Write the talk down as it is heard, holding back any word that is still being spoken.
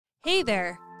Hey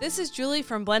there, this is Julie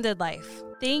from Blended Life.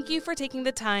 Thank you for taking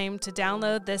the time to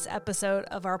download this episode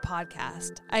of our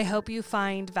podcast. I hope you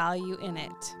find value in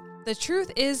it. The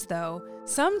truth is, though,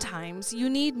 sometimes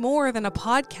you need more than a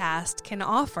podcast can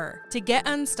offer to get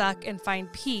unstuck and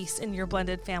find peace in your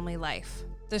blended family life.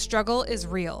 The struggle is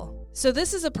real. So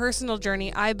this is a personal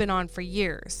journey I've been on for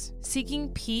years, seeking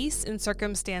peace in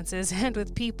circumstances and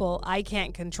with people I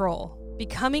can't control.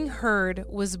 Becoming Heard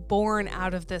was born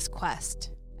out of this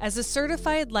quest. As a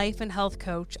certified life and health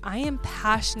coach, I am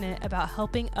passionate about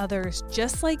helping others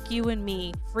just like you and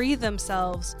me free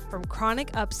themselves from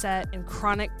chronic upset and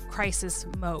chronic crisis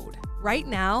mode. Right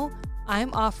now,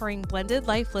 I'm offering Blended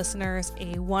Life listeners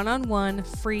a one-on-one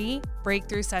free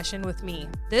breakthrough session with me.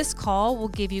 This call will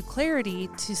give you clarity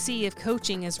to see if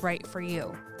coaching is right for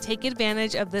you. Take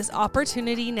advantage of this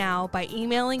opportunity now by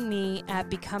emailing me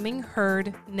at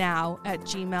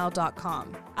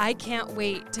becomingheardnow@gmail.com. I can't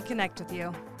wait to connect with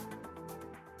you.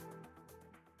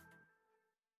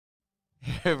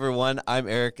 Hey everyone, I'm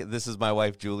Eric. This is my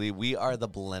wife, Julie. We are the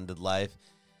Blended Life.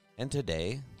 And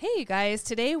today... Hey you guys,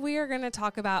 today we are going to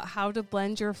talk about how to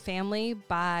blend your family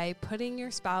by putting your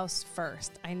spouse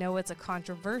first. I know it's a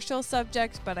controversial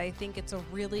subject, but I think it's a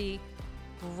really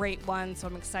great one, so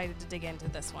I'm excited to dig into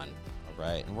this one. All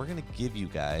right, and we're going to give you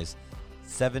guys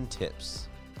 7 tips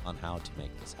on how to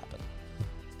make this happen.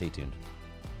 Stay tuned.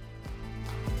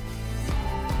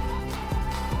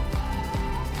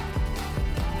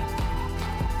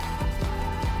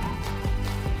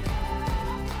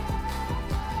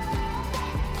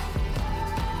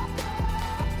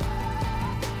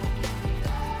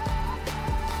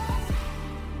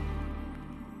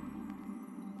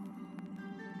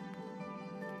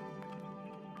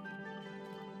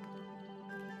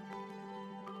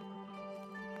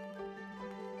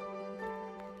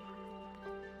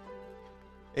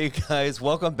 Hey guys,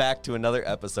 welcome back to another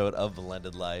episode of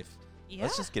Blended Life. Yeah.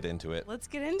 Let's just get into it. Let's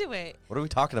get into it. What are we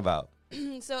talking about?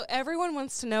 So everyone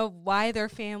wants to know why their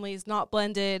family is not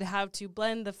blended, how to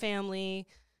blend the family,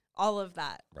 all of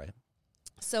that. Right.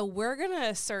 So we're going to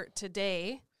assert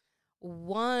today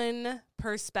one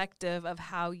perspective of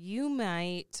how you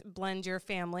might blend your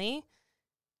family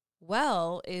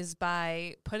well is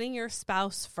by putting your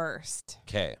spouse first.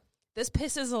 Okay. This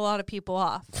pisses a lot of people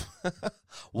off.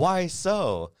 Why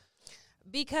so?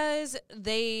 Because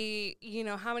they,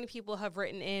 how many people have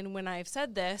written in when I've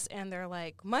said this and they're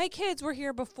like, my kids were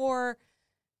here before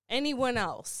anyone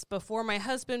else, before my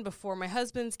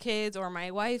husband's kids, or my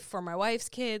wife for my wife's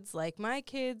kids. Like, my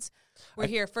kids were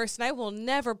here first, and I will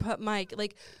never put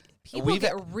people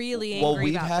get really angry about this. Well,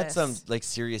 we've had some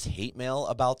serious hate mail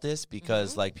about this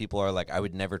because people are like, I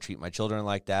would never treat my children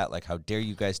like that. Like, how dare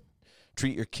you guys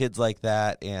treat your kids like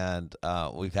that? And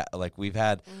we've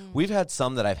had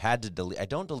some that I've had to delete. I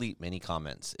don't delete many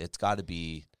comments. It's got to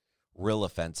be real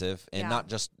offensive, and not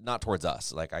towards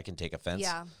us. Like, I can take offense,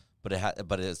 but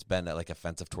it's been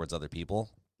offensive towards other people,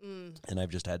 and I've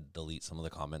just had to delete some of the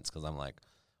comments because I'm like,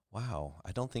 wow,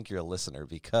 I don't think you're a listener,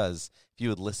 because if you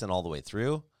would listen all the way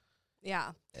through,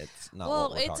 it's not.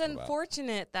 Well, it's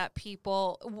unfortunate that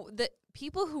people who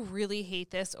really hate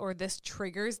this, or this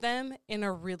triggers them in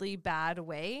a really bad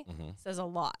way, says a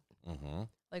lot.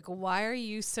 Like, why are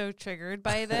you so triggered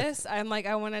by this? I'm like,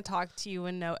 I want to talk to you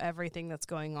and know everything that's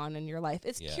going on in your life.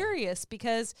 It's curious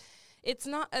because it's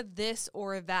not a this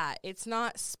or that. It's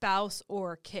not spouse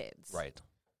or kids. Right.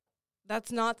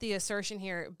 That's not the assertion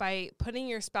here. By putting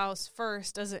your spouse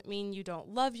first doesn't mean you don't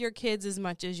love your kids as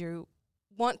much as you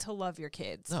want to love your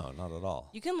kids. No, not at all.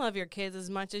 You can love your kids as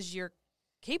much as you're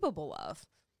capable of.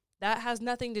 That has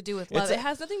nothing to do with love. It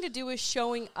has nothing to do with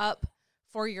showing up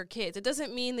for your kids. It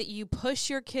doesn't mean that you push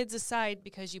your kids aside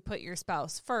because you put your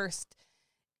spouse first.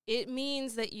 It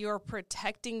means that you're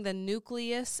protecting the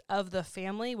nucleus of the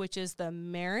family, which is the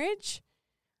marriage,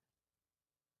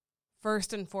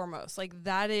 first and foremost. Like,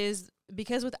 that is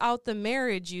because without the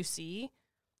marriage, you see,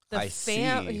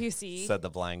 said the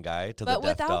blind guy to the deaf dog. But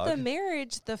without the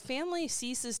marriage, the family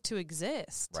ceases to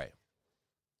exist. Right.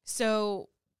 So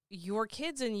your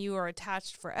kids and you are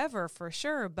attached forever, for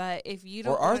sure. But if you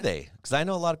don't... Or are they? Because I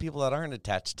know a lot of people that aren't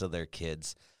attached to their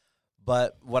kids.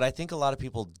 But what I think a lot of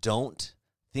people don't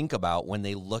think about when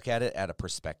they look at it at a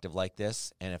perspective like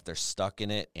this, and if they're stuck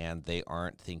in it and they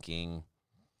aren't thinking,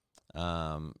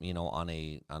 on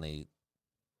a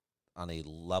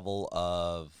level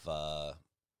of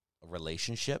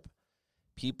relationship,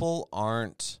 people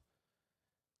aren't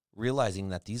realizing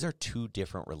that these are 2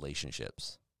 different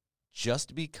relationships.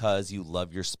 Just because you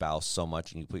love your spouse so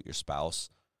much and you put your spouse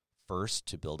first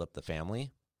to build up the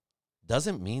family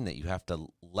doesn't mean that you have to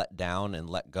let down and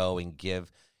let go and give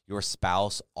your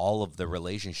spouse, all of the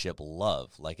relationship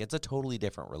love. Like, it's a totally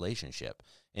different relationship,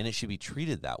 and it should be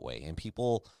treated that way. And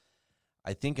people,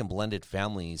 I think in blended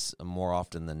families, more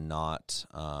often than not,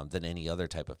 than any other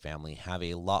type of family, have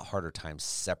a lot harder time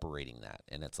separating that.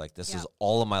 And it's like, this is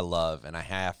all of my love, and I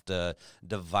have to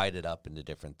divide it up into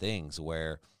different things,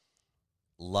 where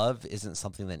love isn't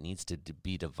something that needs to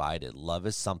be divided. Love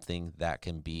is something that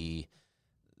can be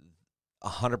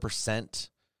 100%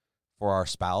 for our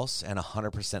spouse and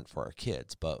 100% for our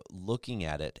kids, but looking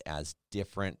at it as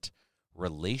different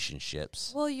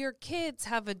relationships. Well, your kids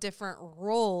have a different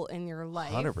role in your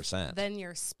life 100% than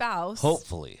your spouse.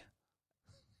 Hopefully.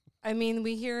 I mean,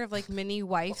 we hear of like mini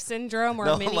wife syndrome or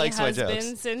No one mini likes my husband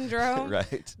jokes. syndrome.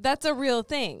 Right. That's a real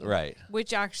thing. Right.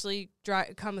 Which actually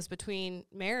comes between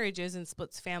marriages and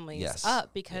splits families Yes.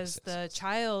 up because Yes. the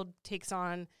child takes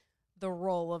on the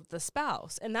role of the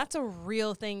spouse. And that's a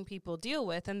real thing people deal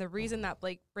with. And the reason that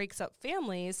like breaks up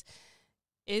families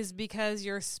is because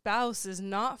your spouse is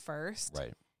not first.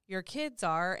 Right. Your kids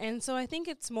are. And so I think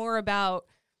it's more about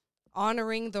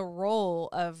honoring the role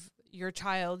of your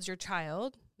child's your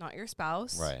child, not your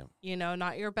spouse. Right. You know,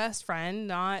 not your best friend,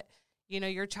 not, you know,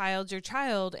 your child's your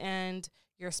child, and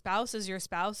your spouse is your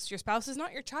spouse. Your spouse is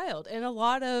not your child. And a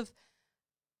lot of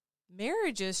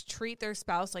marriages treat their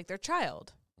spouse like their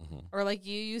child. Mm-hmm. Or like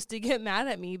you used to get mad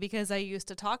at me because I used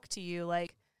to talk to you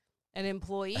like an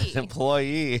employee.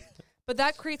 Employee. But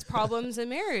that creates problems in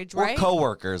marriage, We're right?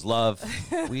 coworkers, love.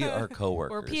 We are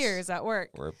coworkers. We're peers at work.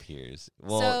 We're peers.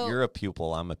 Well, So- you're a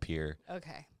pupil. I'm a peer.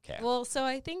 Okay. Okay. Well, so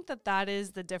I think that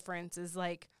is the difference, is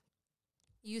like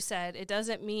you said, it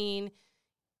doesn't mean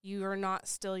you are not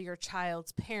still your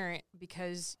child's parent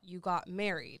because you got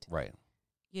married. Right.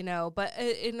 You know, but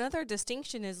another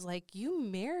distinction is like you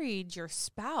married your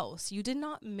spouse. You did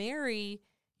not marry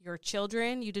your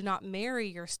children. You did not marry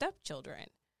your stepchildren.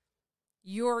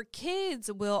 Your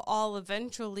kids will all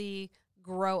eventually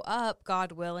grow up,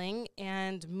 God willing,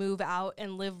 and move out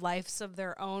and live lives of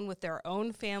their own with their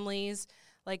own families,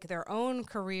 like their own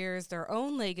careers, their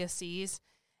own legacies,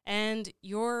 and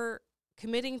you're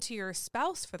committing to your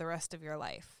spouse for the rest of your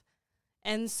life.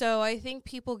 And so I think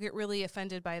people get really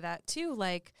offended by that too.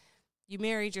 Like, you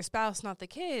married your spouse, not the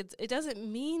kids. It doesn't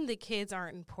mean the kids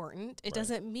aren't important. It Right.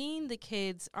 doesn't mean the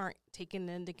kids aren't taken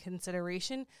into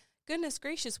consideration. Goodness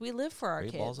gracious, we live for our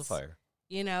Great kids. balls of fire.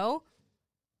 You know?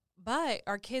 But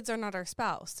our kids are not our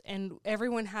spouse. And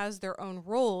everyone has their own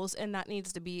roles, and that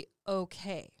needs to be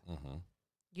okay. Mm-hmm.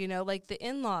 You know, like the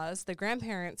in-laws, the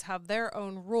grandparents have their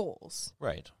own roles.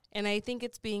 Right. And I think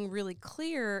it's being really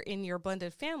clear in your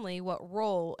blended family what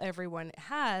role everyone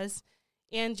has.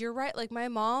 And you're right. Like my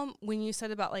mom, when you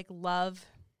said about like love,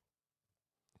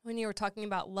 when you were talking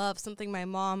about love, something my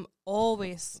mom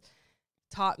always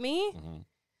taught me. Mm-hmm.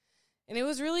 And it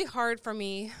was really hard for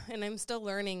me, and I'm still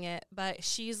learning it. But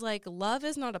she's like, love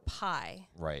is not a pie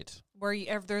Right. where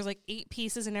there's like 8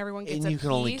 pieces and everyone gets And a you can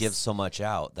piece. only give so much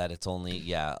out that it's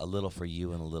only, a little for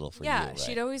you and a little for you. Yeah, Right?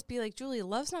 she'd always be like, Julie,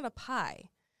 love's not a pie.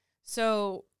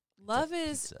 So love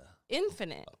is Pizza.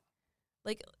 infinite.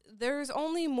 Like there's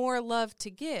only more love to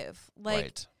give. Like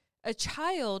Right. a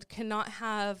child cannot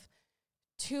have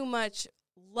too much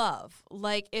love.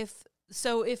 Like if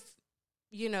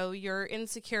you know, you're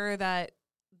insecure that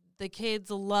the kids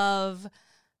love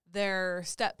their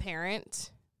step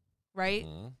parent, right?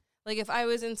 Mm-hmm. Like if I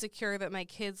was insecure that my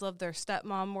kids love their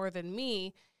stepmom more than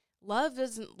me, love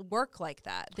doesn't work like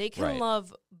that. They can Right.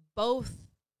 love both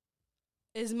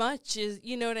as much as,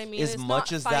 you know what I mean? As It's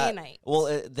much not as finite. that,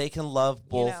 well, they can love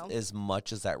both know? as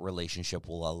much as that relationship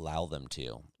will allow them to.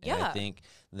 And Yeah. I think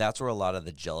that's where a lot of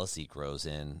the jealousy grows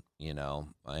in, you know,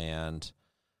 and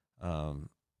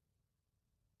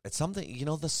it's something, you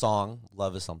know, the song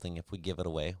 "Love Is Something If We Give It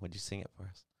Away." Would you sing it for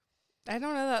us? I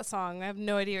don't know that song. I have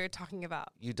no idea what you're talking about.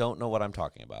 You don't know what I'm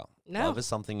talking about. No. Love is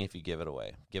something if you give it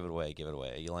away. Give it away, give it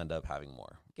away. You'll end up having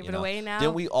more. Give you it know? away now.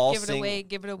 Didn't we all give sing? it away,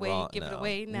 give it away, Wrong- give it no.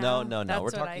 away now. No. That's We're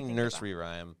what I talking think nursery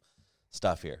rhyme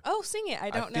stuff here. Oh, sing it.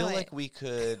 I don't know feel it. like we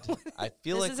could. I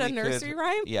feel This like is we a nursery could,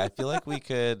 rhyme? Yeah, I feel like we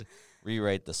could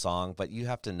rewrite the song, but you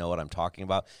have to know what I'm talking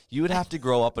about. You would have to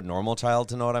grow up a normal child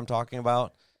to know what I'm talking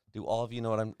about. Do all of you know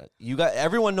what I'm? You got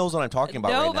everyone knows what I'm talking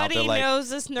about Nobody right now. They're like, knows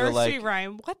this they're nursery like,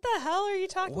 rhyme. What the hell are you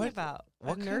talking what- about?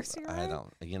 What A kind- nursery rhyme? I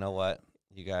don't. You know what?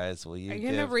 You guys, will you? Are you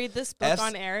going to give read this book F's,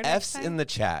 on air next F's time? in the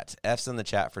chat. F's in the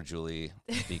chat for Julie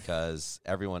because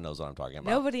everyone knows what I'm talking about.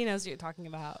 Nobody knows what you're talking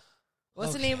about.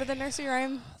 What's the name of the nursery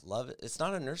rhyme? Love. It's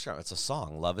not a nursery rhyme. It's a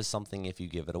song. Love is something if you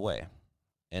give it away,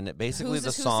 and it basically Who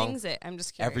the song. sings it? I'm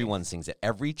just curious. Everyone sings it.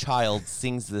 Every child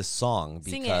sings this song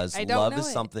Sing it. because I don't love know is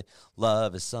it. something.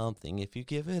 Love is something if you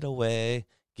give it away.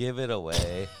 Give it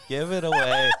away. Give it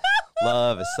away.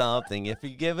 Love is something. If you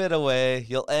give it away,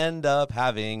 you'll end up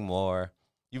having more.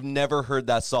 You've never heard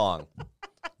that song.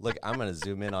 Look, I'm going to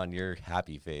zoom in on your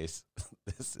happy face.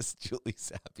 This is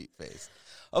Julie's happy face.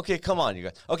 Okay, come on, you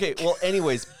guys. Okay, well,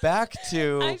 anyways, back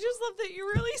to... I just love that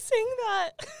you really sing that.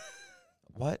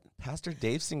 What? Pastor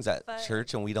Dave sings at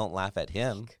church and we don't laugh at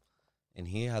him. And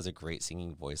he has a great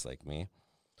singing voice like me.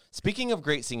 Speaking of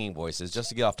great singing voices, just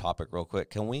to get off topic real quick,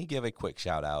 can we give a quick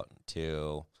shout out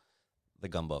to the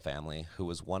Gumbo family, who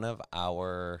was one of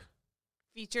our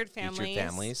featured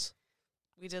families.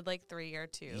 We did like 3 or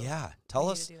 2. Yeah. Tell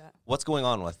us what's going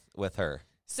on with her.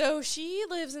 So she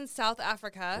lives in South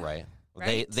Africa.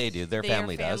 Right. They do. Their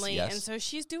family does. Yes. And so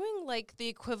she's doing like the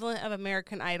equivalent of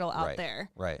American Idol out there.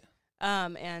 Right.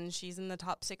 And she's in the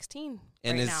top 16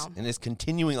 and now. And is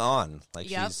continuing on. Like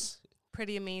she's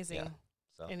pretty amazing. Yeah.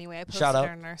 So, anyway, I posted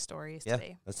her in our stories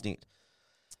today. That's neat.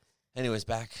 Anyways,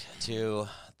 back to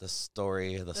the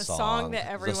story, the song. The song that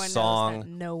everyone knows that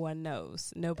no one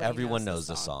knows. Everyone knows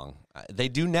the song. They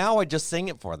do now. I just sing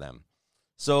it for them.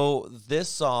 So this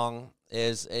song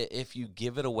is, if you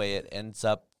give it away,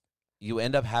 you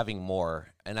end up having more.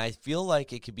 And I feel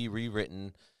like it could be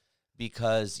rewritten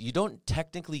because you don't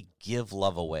technically give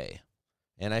love away.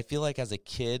 And I feel like as a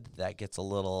kid, that gets a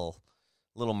little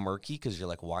murky because you're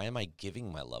like, why am I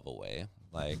giving my love away?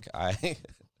 Like,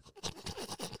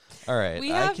 all right, we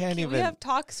have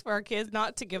talks for our kids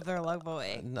not to give their love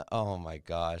away. No, oh my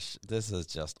gosh, this is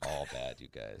just all bad, you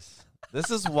guys.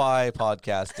 This is why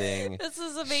podcasting. This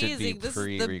is amazing. This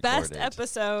is the best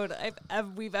episode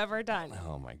we've ever done.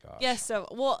 Oh my gosh. Yes. So,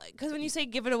 because when you say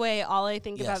give it away, all I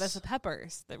think about is the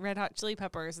Peppers, the Red Hot Chili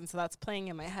Peppers, and so that's playing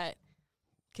in my head.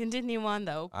 Continue on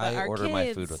though. But I order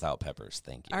my food without peppers.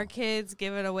 Thank you. Our kids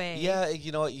give it away. Yeah,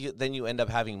 you know what? Then you end up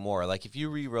having more. Like if you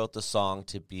rewrote the song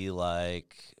to be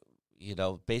like,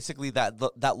 basically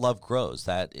that love grows.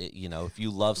 That if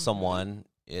you love someone,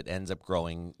 it ends up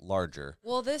growing larger.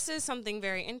 Well, this is something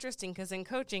very interesting because in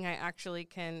coaching, I actually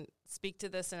can speak to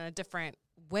this in a different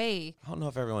way. I don't know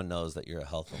if everyone knows that you're a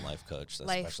health and life coach that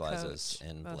specializes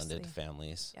in blended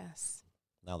families. Yes.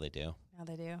 Now they do.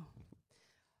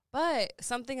 But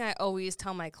something I always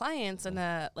tell my clients in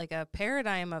a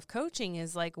paradigm of coaching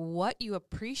is like what you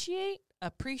appreciate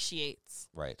appreciates.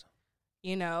 Right.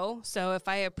 So if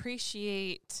I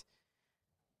appreciate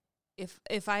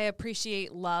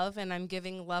love and I'm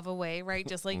giving love away, right?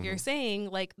 Just like you're saying,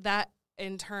 like that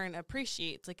in turn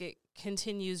appreciates, like it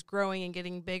continues growing and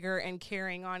getting bigger and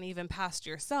carrying on even past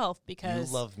yourself because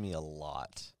you love me a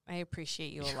lot. I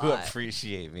appreciate you a lot. You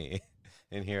appreciate me.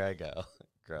 And here I go.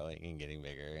 Growing and getting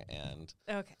bigger and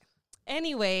okay.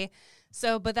 Anyway,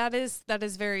 but that is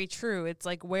very true. It's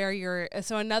like where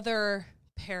another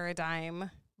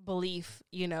paradigm belief,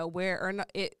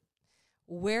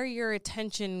 where your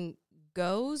attention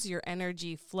goes, your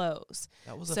energy flows.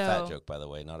 That was a fat joke, by the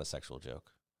way, not a sexual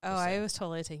joke. Oh, I was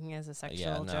totally taking it as a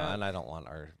sexual joke. And I don't want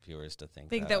our viewers to think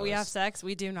that we have sex.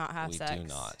 We do not have sex. We do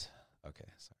not. Okay,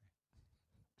 sorry.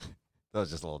 That was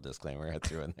just a little disclaimer I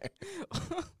threw in there.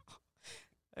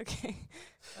 Okay.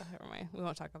 Never mind. We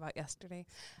won't talk about yesterday.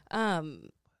 I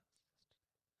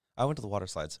went to the water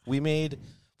slides. We made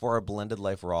for our Blended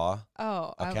Life Raw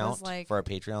account for our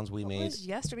Patreons. We made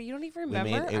yesterday. You don't even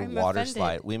remember. We made a water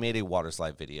slide. We made a water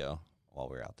slide video while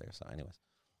we were out there. So, anyways.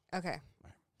 Okay.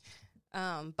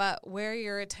 But where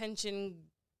your attention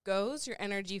goes, your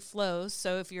energy flows.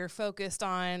 So if you're focused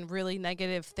on really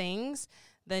negative things,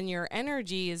 then your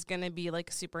energy is going to be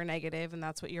like super negative, and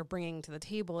that's what you're bringing to the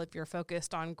table. If you're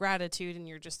focused on gratitude and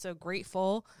you're just so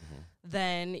grateful,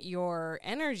 then your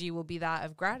energy will be that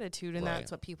of gratitude, and that's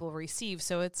what people receive.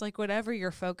 So it's like whatever you're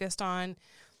focused on,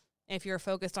 if you're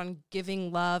focused on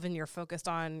giving love and you're focused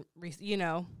on,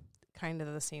 kind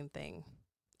of the same thing.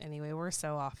 Anyway, we're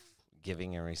so off.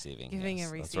 Giving and receiving.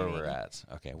 That's where we're at.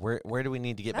 Okay, where do we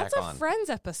need to get back on? That's a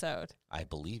Friends episode. I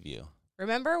believe you.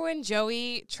 Remember when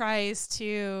Joey Joey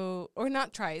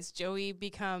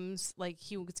becomes like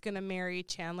he was going to marry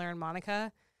Chandler and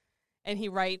Monica, and he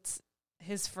writes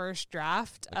his first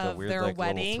draft of their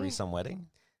wedding. Little threesome wedding?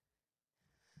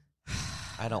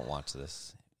 I don't watch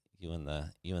this. You and the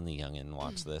youngin'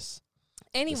 watch this.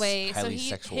 Anyway, so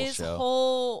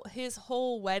his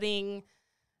whole wedding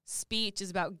speech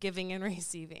is about giving and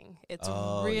receiving. It's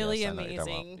really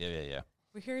amazing. Yeah.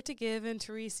 We're here to give and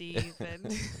to receive,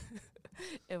 and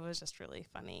it was just really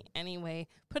funny. Anyway,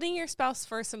 putting your spouse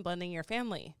first and blending your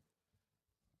family.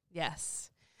 Yes.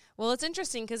 Well, it's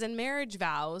interesting because in marriage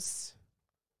vows,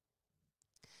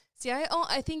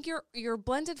 I think your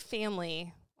blended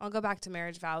family, I'll go back to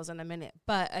marriage vows in a minute,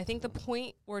 but I think the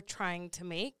point we're trying to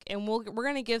make, and we're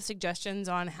going to give suggestions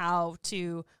on how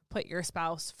to put your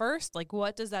spouse first. Like,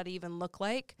 what does that even look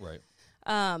like? Right.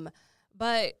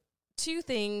 But two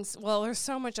things. Well, there's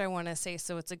so much I want to say,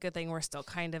 so it's a good thing we're still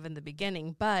kind of in the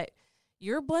beginning. But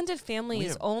your blended family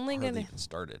is only going to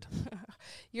started.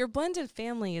 Your blended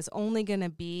family is only going to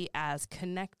be as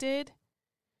connected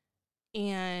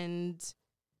and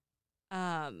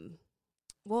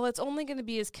well, it's only going to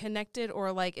be as connected,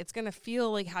 or like it's going to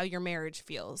feel like how your marriage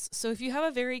feels. So if you have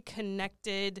a very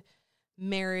connected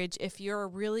marriage, if you're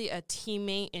really a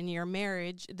teammate in your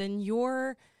marriage, then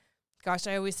gosh,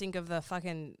 I always think of the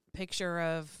fucking picture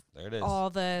of there it is. All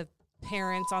the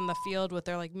parents on the field with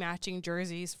their like matching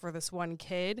jerseys for this one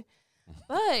kid.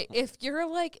 But if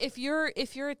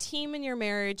you're a team in your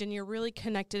marriage and you're really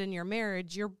connected in your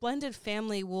marriage, your blended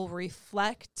family will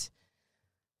reflect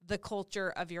the culture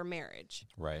of your marriage.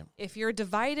 Right. If you're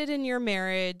divided in your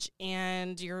marriage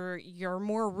and you're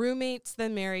more roommates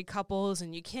than married couples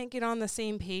and you can't get on the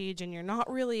same page and you're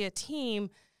not really a team,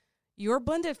 your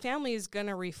blended family is going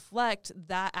to reflect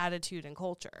that attitude and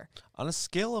culture. On a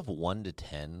scale of 1 to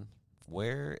 10,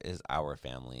 where is our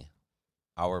family,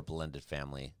 our blended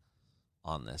family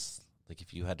on this? Like,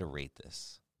 if you had to rate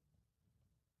this.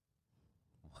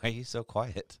 Why are you so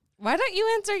quiet? Why don't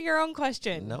you answer your own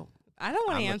question? No. I don't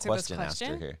want to answer this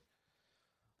question. Here.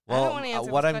 Well,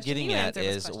 what I'm getting at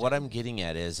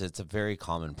is it's a very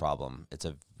common problem. It's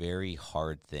a very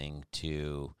hard thing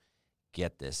to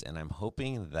get this, and I'm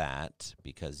hoping that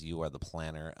because you are the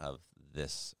planner of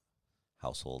this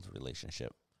household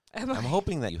relationship, I'm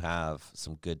hoping that you have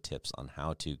some good tips on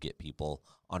how to get people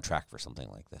on track for something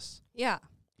like this. Yeah.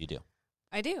 You do?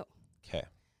 I do. Okay.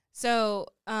 So,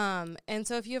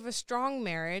 so if you have a strong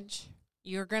marriage,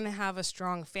 you're going to have a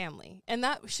strong family. And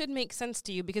that should make sense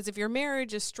to you, because if your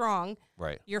marriage is strong,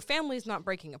 right, your family's not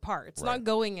breaking apart. It's right. not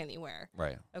going anywhere.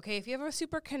 Right. Okay, if you have a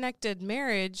super connected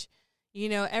marriage,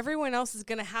 everyone else is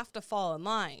going to have to fall in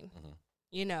line.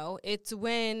 Mm-hmm. It's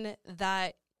when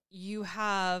that you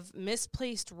have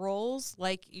misplaced roles,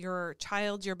 like your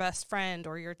child's your best friend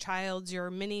or your child's your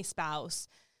mini spouse,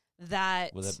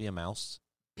 that... Would that be a mouse?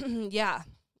 Yeah.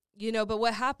 But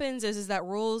what happens is that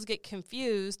roles get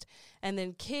confused, and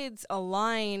then kids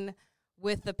align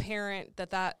with the parent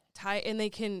that tie, and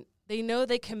they know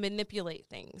they can manipulate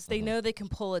things. They know they can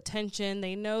pull attention.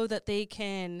 They know that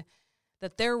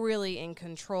that they're really in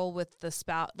control with the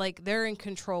spouse. Like, they're in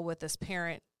control with this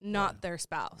parent, not right. their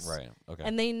spouse. Right. Okay.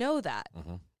 And they know that.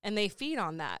 Mm-hmm. And they feed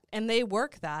on that, and they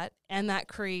work that, and that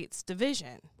creates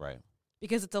division. Right.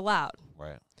 Because it's allowed.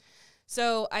 Right.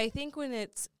 So I think when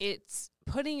it's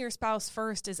putting your spouse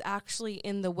first is actually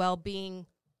in the well-being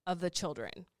of the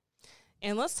children.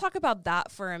 And let's talk about that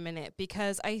for a minute,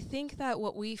 because I think that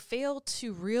what we fail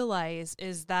to realize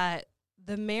is that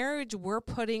the marriage we're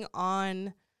putting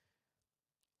on,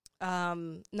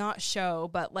 not show,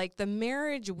 but like the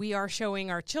marriage we are showing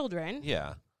our children,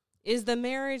 is the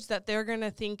marriage that they're going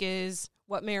to think is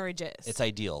what marriage is. It's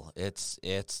ideal. It's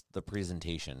the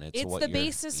presentation. It's the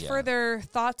basis for their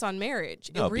thoughts on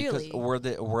marriage. No, really,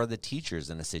 because we're the teachers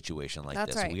in a situation like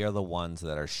That's this. right. We are the ones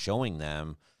that are showing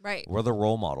them. Right. We're the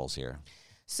role models here.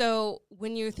 So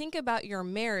when you think about your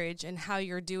marriage and how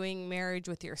you're doing marriage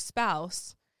with your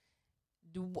spouse,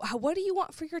 what do you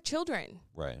want for your children?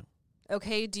 Right.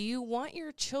 Okay. Do you want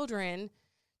your children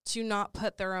to not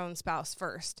put their own spouse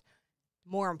first?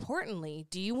 More importantly,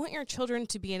 do you want your children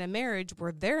to be in a marriage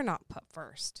where they're not put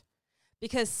first?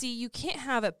 Because, see, you can't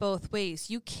have it both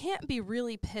ways. You can't be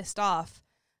really pissed off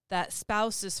that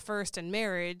spouse is first in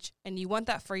marriage and you want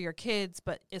that for your kids,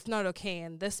 but it's not okay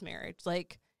in this marriage.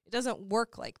 Like, it doesn't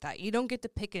work like that. You don't get to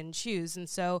pick and choose. And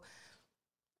so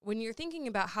when you're thinking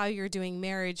about how you're doing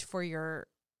marriage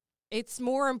it's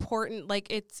more important. Like,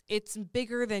 it's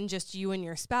bigger than just you and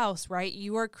your spouse, right?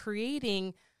 You are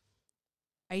creating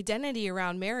identity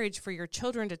around marriage for your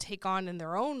children to take on in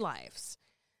their own lives.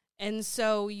 And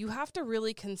so you have to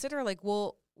really consider, like,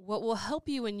 well, what will help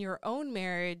you in your own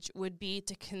marriage would be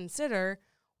to consider,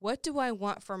 what do I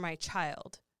want for my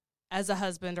child as a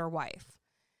husband or wife?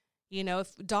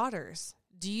 If daughters,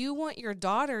 do you want your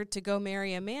daughter to go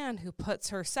marry a man who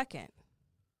puts her second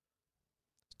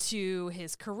to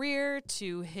his career,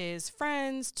 to his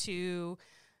friends, to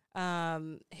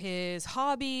his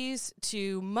hobbies,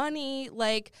 to money?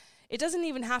 Like, it doesn't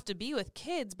even have to be with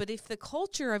kids, but if the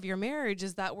culture of your marriage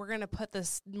is that we're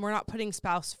not putting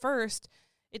spouse first,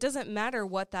 it doesn't matter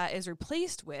what that is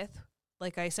replaced with.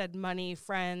 Like I said, money,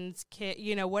 friends, kid,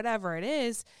 whatever it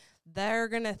is, they're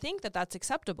going to think that that's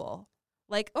acceptable.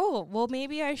 Like, oh, well,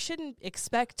 maybe I shouldn't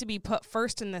expect to be put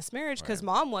first in this marriage because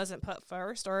mom wasn't put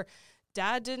first, or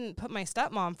dad didn't put my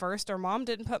stepmom first, or mom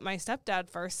didn't put my stepdad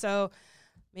first. So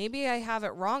maybe I have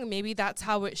it wrong. Maybe that's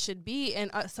how it should be. And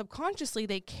subconsciously,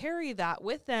 they carry that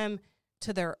with them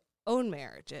to their own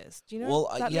marriages. Do you know?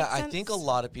 Well, yeah, I think a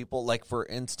lot of people, like, for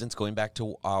instance, going back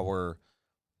to our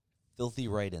filthy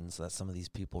write-ins that some of these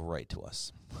people write to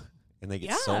us, and they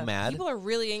get so mad. People are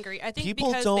really angry. I think People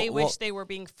because don't- they wish well- they were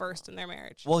being first in their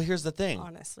marriage. Well, here's the thing.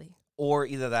 Honestly. Or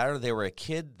either that or they were a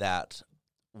kid that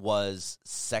was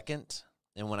second.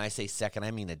 And when I say second,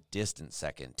 I mean a distant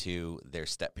second to their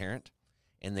step-parent,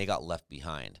 and they got left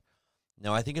behind.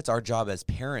 Now, I think it's our job as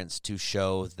parents to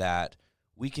show that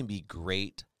we can be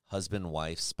great husband,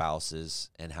 wife, spouses,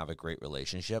 and have a great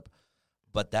relationship.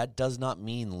 But that does not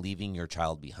mean leaving your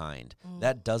child behind.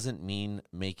 That doesn't mean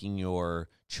making your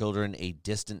children a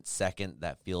distant second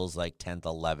that feels like 10th,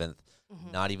 11th,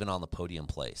 not even on the podium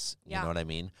place. You know what I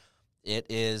mean? It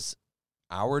is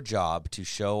our job to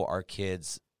show our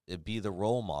kids, be the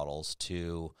role models,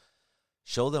 to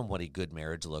show them what a good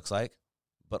marriage looks like,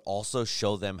 but also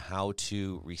show them how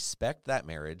to respect that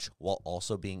marriage while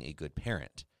also being a good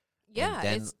parent. Yeah,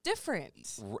 then it's different.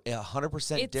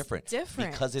 100% It's different.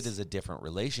 different. Because it is a different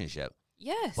relationship.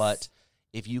 Yes. But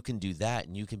if you can do that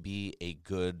and you can be a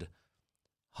good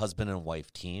husband and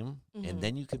wife team, and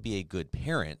then you can be a good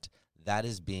parent, that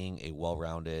is being a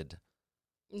well-rounded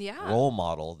role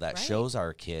model that shows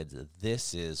our kids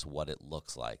this is what it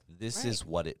looks like. This is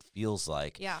what it feels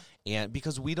like. Yeah. And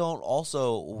because we don't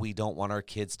want our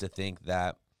kids to think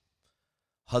that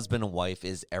husband and wife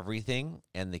is everything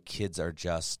and the kids are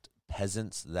just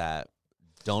peasants that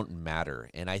don't matter.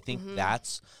 And I think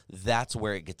that's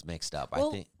where it gets mixed up. Well,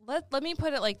 I think let me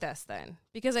put it like this then,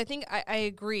 because I think I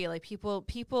agree. Like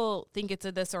people think it's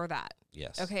a this or that.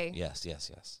 yes. Okay. Yes.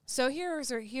 So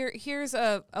here's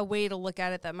a way to look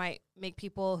at it that might make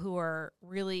people who are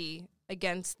really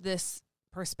against this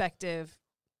perspective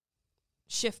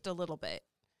shift a little bit.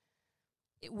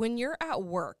 When you're at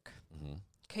work,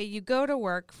 okay, you go to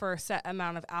work for a set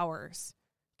amount of hours,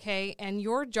 okay, and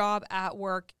your job at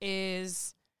work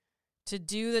is to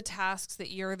do the tasks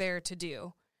that you're there to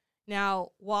do. Now,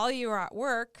 while you're at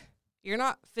work, you're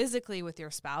not physically with your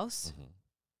spouse,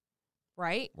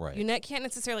 right? Right. You can't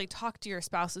necessarily talk to your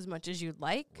spouse as much as you'd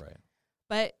like. Right.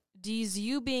 But does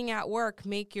you being at work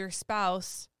make your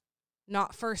spouse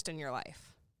not first in your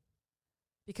life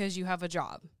because you have a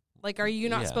job? Like, are you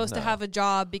not supposed to have a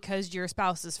job because your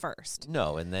spouse is first?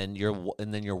 No, and then your That's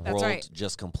world right.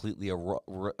 just completely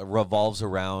revolves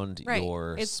around Right.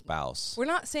 your spouse. We're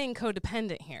not saying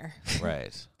codependent here.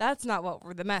 Right. That's not what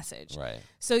we're the message. Right.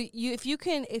 So if you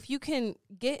can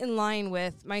get in line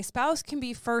with my spouse can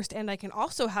be first and I can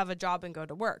also have a job and go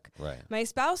to work. Right. My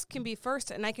spouse can be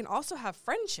first and I can also have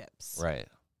friendships. Right.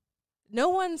 No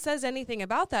one says anything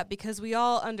about that because we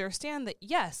all understand that,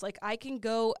 yes, like I can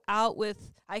go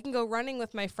running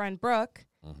with my friend Brooke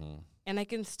and I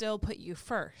can still put you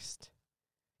first.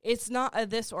 It's not a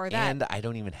this or that. And I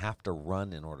don't even have to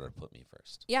run in order to put me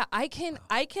first. Yeah, I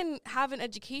can have an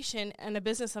education and a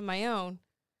business of my own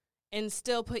and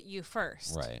still put you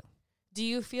first. Right. Do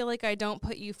you feel like I don't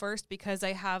put you first because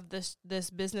I have this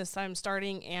business I'm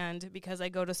starting and because I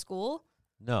go to school?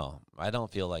 No, I don't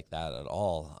feel like that at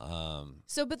all.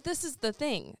 But this is the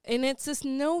thing, and it's just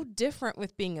no different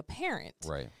with being a parent.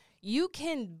 Right. You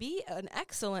can be an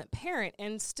excellent parent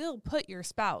and still put your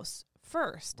spouse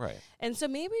first. Right. And so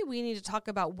maybe we need to talk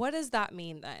about what does that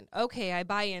mean then? Okay, I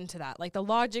buy into that. Like the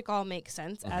logic all makes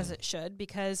sense as it should,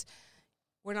 because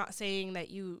we're not saying that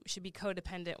you should be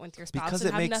codependent with your spouse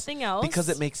and have nothing else. Because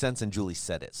it makes sense and Julie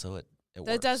said it, so it works.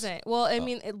 That doesn't. Well, I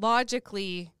mean,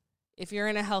 logically, if you're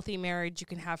in a healthy marriage, you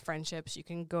can have friendships, you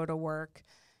can go to work,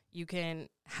 you can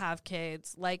have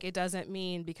kids. Like, it doesn't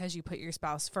mean because you put your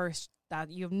spouse first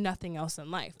that you have nothing else in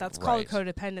life. That's called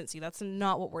codependency. That's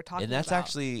not what we're talking about. And that's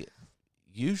actually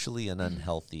usually an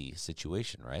unhealthy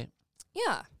situation, right?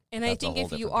 Yeah. And I think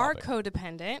if you are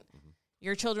codependent,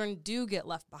 your children do get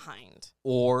left behind.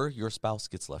 Or your spouse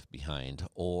gets left behind.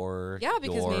 Or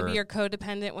because maybe you're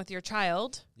codependent with your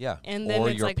child. Yeah. And then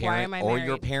it's like, why am I married? Or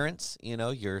your parents,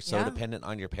 you're so dependent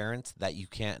on your parents that you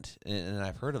can't, and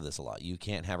I've heard of this a lot, you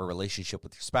can't have a relationship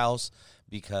with your spouse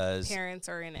because parents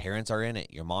are in it. Parents are in it.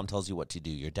 Your mom tells you what to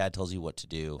do. Your dad tells you what to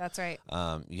do. That's right.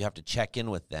 You have to check in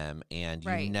with them, and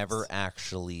you never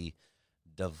actually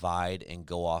divide and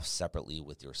go off separately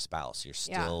with your spouse. You're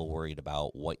still worried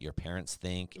about what your parents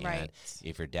think and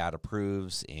if your dad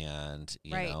approves, and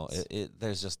you know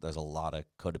there's a lot of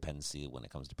codependency when it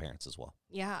comes to parents as well.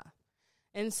 Yeah.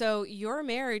 And so your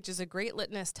marriage is a great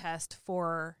litmus test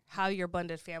for how your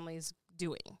blended family is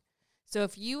doing. So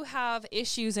if you have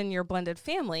issues in your blended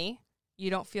family, you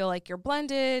don't feel like you're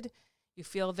blended, you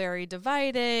feel very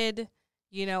divided,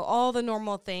 you know, all the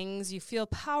normal things, you feel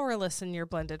powerless in your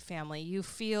blended family, you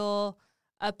feel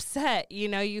upset, you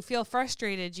know, you feel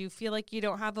frustrated, you feel like you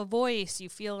don't have a voice, you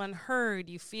feel unheard,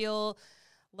 you feel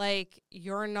like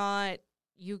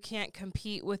you can't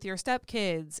compete with your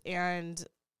stepkids, and,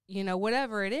 you know,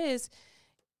 whatever it is,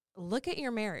 look at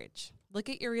your marriage, look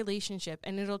at your relationship,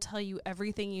 and it'll tell you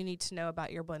everything you need to know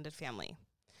about your blended family.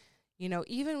 You know,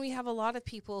 even we have a lot of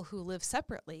people who live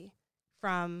separately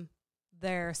from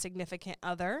their significant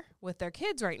other with their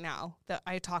kids right now that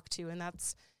I talk to, and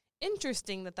that's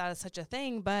interesting that is such a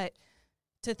thing, but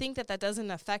to think that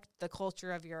doesn't affect the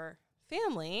culture of your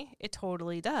family, it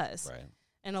totally does. Right.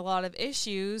 And a lot of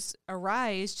issues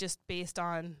arise just based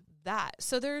on that.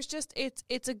 So there's just,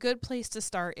 it's a good place to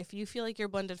start if you feel like your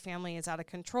blended family is out of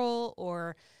control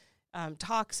or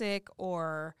toxic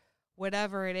or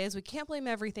whatever it is. We can't blame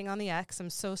everything on the ex.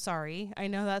 I'm so sorry. I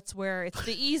know that's where it's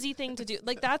the easy thing to do.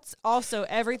 Like, that's also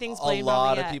everything's blamed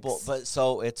on the ex. A lot of people, but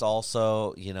so it's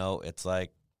also, you know, it's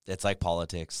like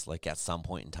politics. Like, at some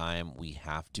point in time, we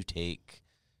have to take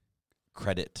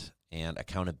credit and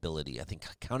accountability. I think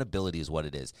accountability is what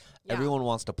it is. Yeah. Everyone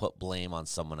wants to put blame on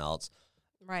someone else.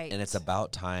 Right. And it's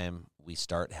about time we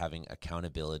start having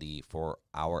accountability for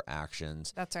our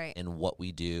actions. That's right. And what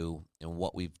we do and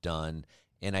what we've done.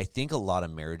 And I think a lot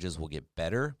of marriages will get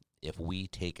better if we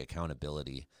take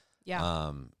accountability.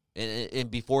 Yeah. And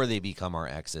before they become our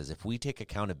exes, if we take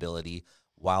accountability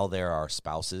while they're our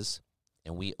spouses,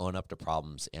 and we own up to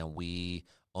problems, and we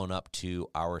own up to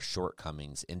our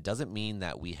shortcomings. It doesn't mean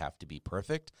that we have to be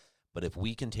perfect, but if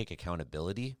we can take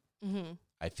accountability,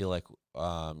 I feel like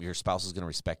your spouse is going to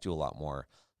respect you a lot more.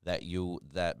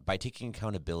 That by taking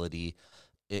accountability,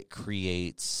 it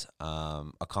creates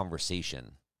a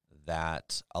conversation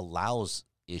that allows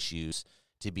issues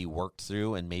to be worked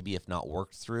through, and maybe if not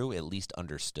worked through, at least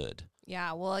understood.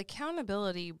 Yeah, well,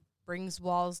 accountability brings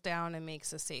walls down and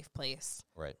makes a safe place.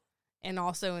 Right. And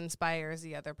also inspires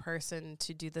the other person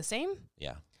to do the same.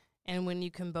 Yeah. And when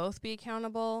you can both be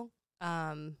accountable,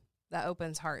 that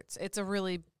opens hearts. It's a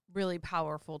really, really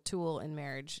powerful tool in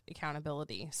marriage,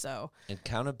 accountability. So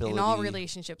accountability in all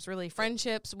relationships, really,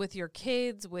 friendships, with your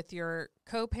kids, with your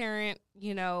co-parent,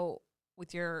 you know,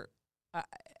 with your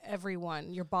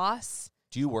everyone, your boss.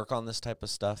 Do you work on this type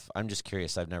of stuff? I'm just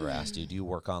curious. I've never asked you. Do you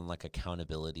work on like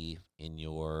accountability in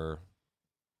your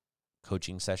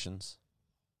coaching sessions?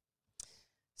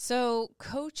 So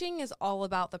coaching is all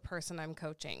about the person I'm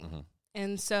coaching. Mm-hmm.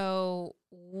 And so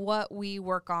what we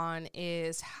work on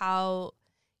is how,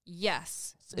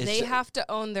 yes, they have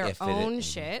to own their own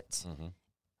shit,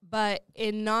 but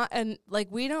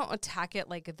we don't attack it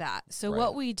like that. So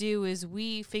what we do is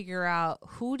we figure out,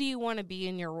 who do you want to be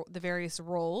in the various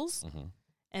roles,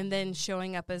 and then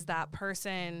showing up as that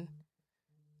person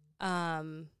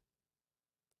in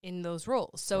those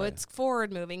roles. So it's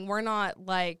forward moving. We're not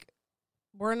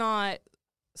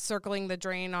circling the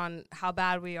drain on how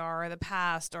bad we are, or the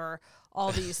past, or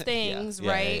all these things,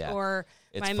 right? Yeah. Or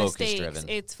it's my mistakes. Driven.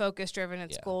 It's focus driven.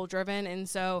 It's goal driven. And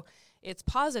so it's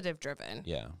positive driven.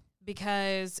 Yeah.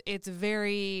 Because it's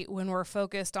when we're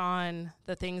focused on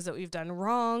the things that we've done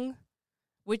wrong,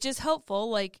 which is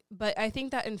helpful, but I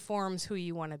think that informs who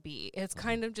you want to be. It's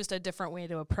kind of just a different way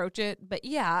to approach it. But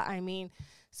yeah, I mean,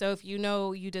 so if you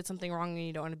know you did something wrong and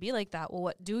you don't want to be like that, well,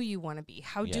 what do you want to be?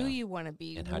 How do you want to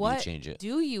be? And how what do you change it?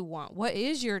 Do you want? What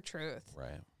is your truth?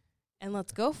 Right. And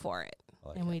let's go for it.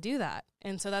 We do that.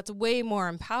 And so that's way more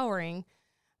empowering,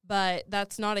 but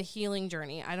that's not a healing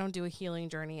journey. I don't do a healing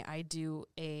journey. I do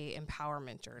a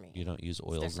empowerment journey. You don't use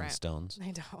oils and stones?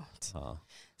 I don't. Oh.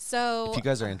 So if you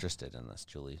guys are interested in this,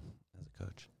 Julie, as a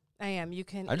coach. I am. You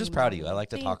can. I'm just proud of you. I like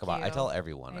to talk about. You. I tell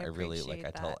everyone. I really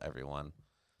that. tell everyone.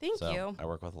 Thank you. I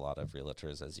work with a lot of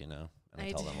realtors, as you know, and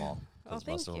I tell them all, because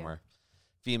most of them are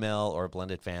female or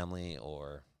blended family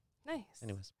or. Nice.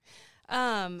 Anyways.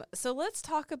 So let's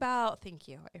talk about. Thank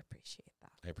you. I appreciate that.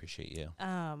 I appreciate you.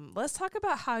 Let's talk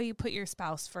about how you put your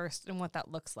spouse first and what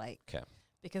that looks like. Okay.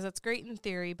 Because it's great in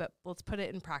theory, but let's put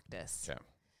it in practice. Okay.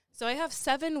 So I have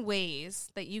 7 ways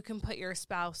that you can put your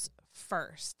spouse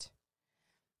first.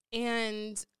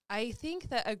 And I think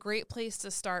that a great place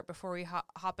to start before we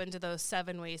hop into those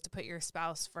 7 ways to put your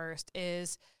spouse first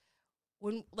is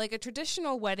when, like, a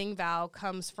traditional wedding vow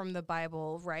comes from the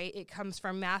Bible, right? It comes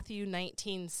from Matthew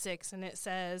 19:6, and it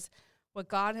says, "What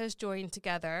God has joined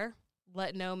together,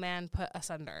 let no man put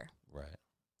asunder." Right.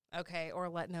 Okay, or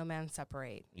let no man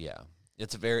separate. Yeah.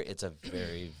 It's a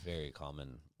very, very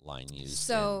common line used.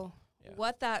 So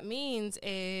what that means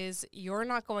is you're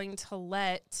not going to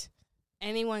let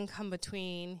anyone come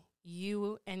between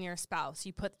you and your spouse.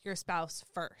 You put your spouse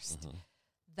first. Mm-hmm.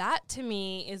 That to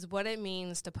me is what it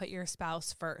means to put your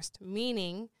spouse first,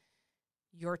 meaning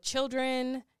your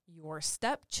children, your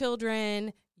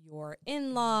stepchildren, your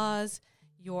in-laws,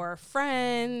 your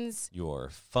friends. Your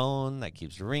phone that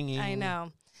keeps ringing. I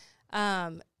know.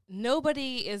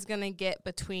 Nobody is going to get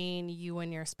between you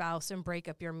and your spouse and break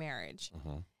up your marriage.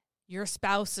 Mm-hmm. Your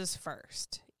spouse is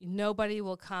first. Nobody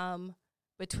will come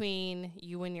between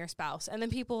you and your spouse. And then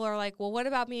people are like, well, what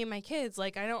about me and my kids?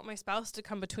 Like, I don't want my spouse to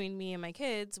come between me and my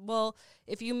kids. Well,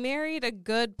 if you married a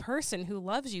good person who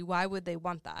loves you, why would they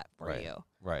want that for you?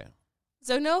 Right.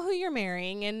 So know who you're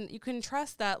marrying, and you can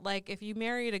trust that, like, if you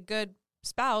married a good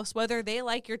spouse, whether they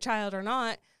like your child or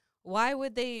not, why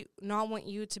would they not want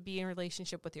you to be in a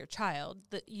relationship with your child?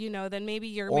 Then maybe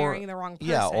you're marrying the wrong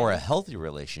person. Yeah, or a healthy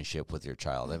relationship with your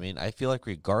child. I mean, I feel like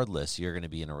regardless, you're going to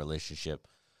be in a relationship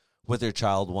with your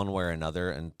child one way or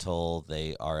another until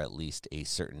they are at least a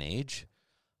certain age.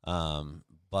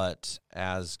 But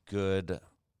as good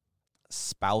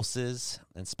spouses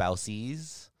and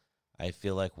spousees, I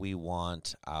feel like we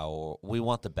want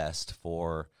the best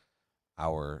for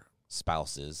our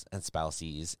spouses and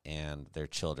spousees and their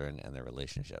children and their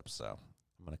relationships. So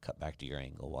I'm going to cut back to your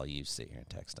angle while you sit here and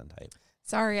text and type.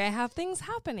 Sorry, I have things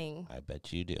happening. I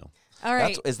bet you do. All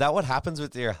right. Is that what happens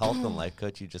with your health and life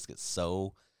coach? You just get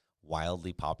so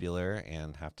wildly popular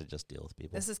and have to just deal with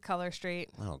people. This is Color Street.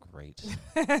 Oh, great.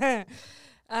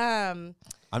 I'm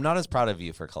not as proud of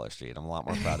you for Color Street. I'm a lot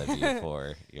more proud of you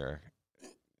for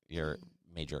your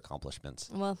major accomplishments.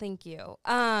 Well, thank you.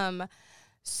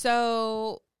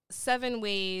 So 7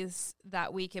 ways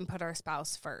that we can put our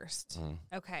spouse first.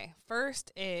 Okay.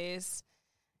 First is,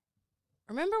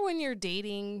 remember when you're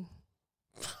dating?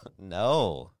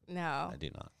 No. No. I do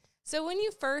not. So when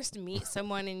you first meet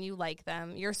someone and you like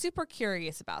them, you're super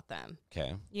curious about them.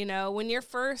 Okay. When you're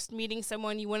first meeting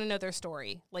someone, you want to know their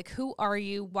story. Like, who are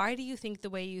you? Why do you think the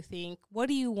way you think? What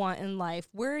do you want in life?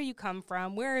 Where you come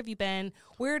from? Where have you been?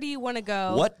 Where do you want to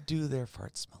go? What do their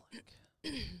farts smell like?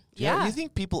 Yeah. You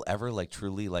think people ever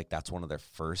truly that's one of their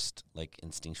first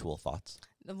instinctual thoughts?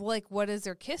 Like, what does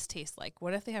their kiss taste like?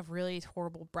 What if they have really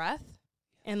horrible breath? Yes.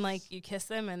 And you kiss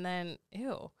them and then,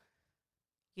 ew.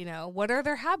 What are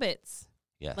their habits?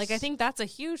 Yes. I think that's a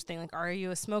huge thing. Are you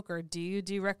a smoker? Do you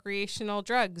do recreational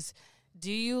drugs?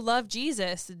 Do you love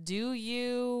Jesus? Do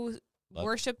you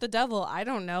worship the devil? I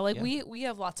don't know. We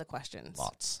have lots of questions.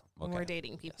 Lots. Okay. When we're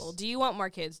dating people. Yes. Do you want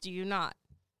more kids? Do you not?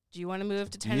 Do you want to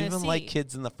move to Tennessee? Do you even like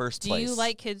kids in the first place? Do you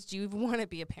like kids? Do you even want to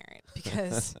be a parent?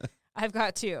 Because I've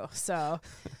got 2. So,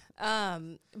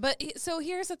 so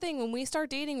here's the thing. When we start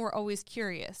dating, we're always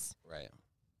curious. Right.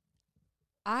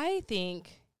 I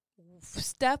think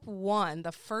step 1,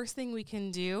 the first thing we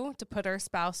can do to put our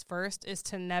spouse first is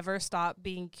to never stop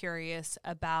being curious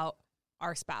about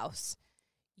our spouse.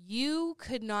 You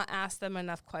could not ask them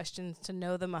enough questions to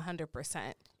know them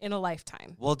 100% in a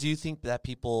lifetime. Well, do you think that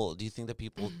people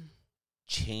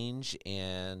change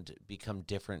and become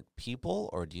different people,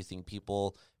 or do you think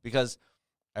because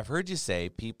I've heard you say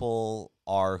people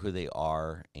are who they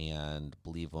are and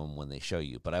believe them when they show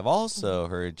you, but I've also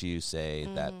heard you say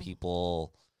that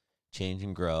people change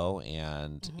and grow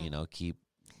and, keep.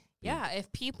 Yeah.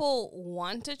 If people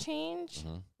want to change,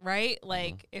 right?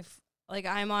 If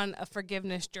I'm on a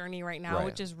forgiveness journey right now,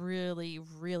 which is really,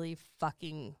 really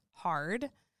fucking hard.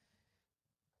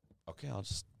 Okay.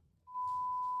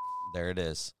 There it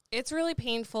is. It's really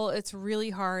painful. It's really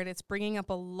hard. It's bringing up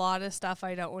a lot of stuff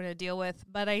I don't want to deal with,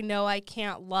 but I know I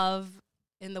can't love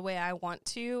in the way I want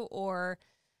to or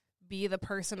be the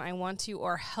person I want to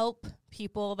or help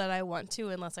people that I want to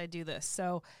unless I do this.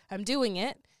 So I'm doing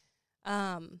it.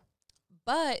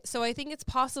 So I think it's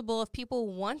possible if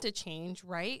people want to change,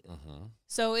 right?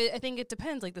 So I think it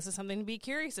depends. This is something to be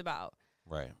curious about.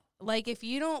 Right. If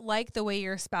you don't like the way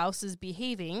your spouse is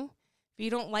behaving, if you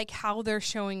don't like how they're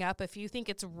showing up, if you think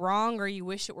it's wrong or you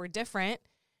wish it were different,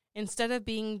 instead of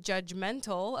being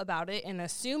judgmental about it and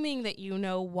assuming that you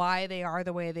know why they are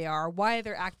the way they are, why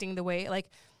they're acting the way,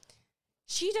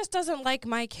 she just doesn't like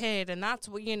my kid, and that's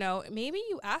what, maybe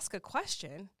you ask a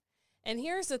question. And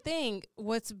here's the thing,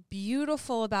 what's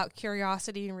beautiful about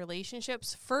curiosity in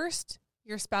relationships, first,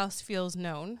 your spouse feels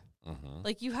known.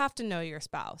 You have to know your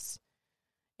spouse.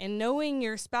 And knowing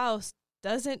your spouse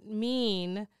doesn't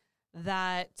mean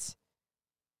that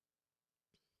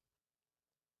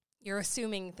you're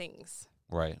assuming things.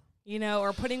 Right.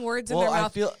 Or putting words in their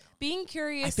mouth. Being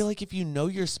curious. I feel like if you know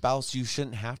your spouse, you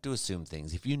shouldn't have to assume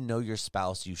things. If you know your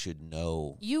spouse, you should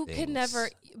know You things. could never,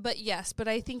 but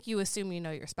I think you assume you know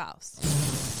your spouse.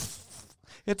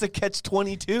 It's a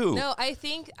catch-22. No, I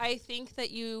think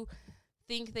that you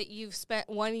think that you've spent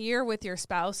 1 year with your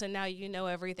spouse and now you know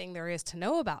everything there is to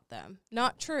know about them.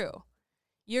 Not true.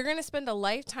 You're going to spend a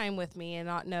lifetime with me and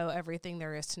not know everything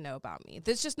there is to know about me.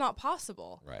 That's just not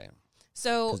possible. Right.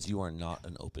 So, because you are not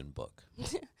an open book.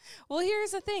 well,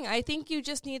 here's the thing. I think you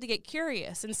just need to get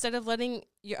curious instead of letting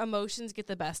your emotions get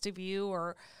the best of you.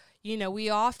 Or,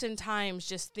 we oftentimes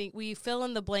just think we fill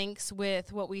in the blanks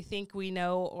with what we think we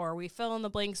know, or we fill in the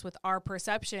blanks with our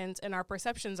perceptions, and our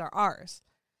perceptions are ours.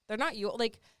 They're not you.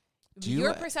 Like,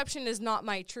 your perception is not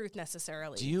my truth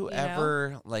necessarily. Do you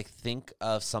ever like think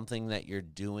of something that you're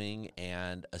doing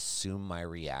and assume my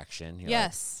reaction? You're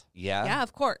yes. Like, yeah. Yeah,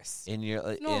 of course. And you're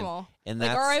it's normal. And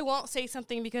like, or I won't say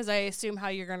something because I assume how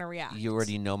you're going to react. You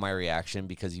already know my reaction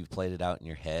because you've played it out in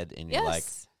your head, and you're like,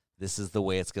 "This is the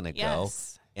way it's going to go."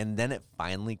 And then it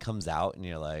finally comes out, and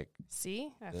you're like,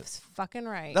 "See, I was fucking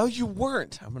right." No, you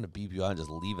weren't. I'm going to beep you out and just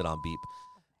leave it on beep.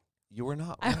 You were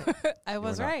not right. I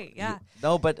was right, yeah.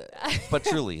 No, but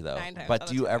truly, though. But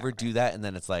do you ever do right. that, and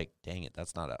then it's like, dang it,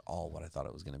 that's not at all what I thought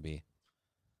it was going to be?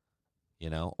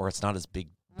 Or it's not as big,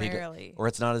 Rarely. Or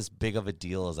it's not as big of a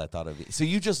deal as I thought it would be. So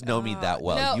you just know me that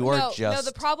well. No,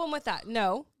 the problem with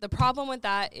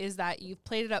that is that you've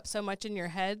played it up so much in your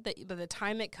head that by the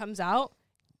time it comes out,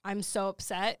 I'm so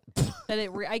upset that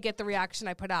I get the reaction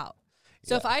I put out.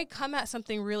 So if I come at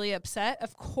something really upset,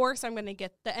 of course I'm going to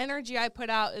get the energy I put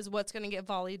out is what's going to get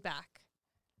volleyed back.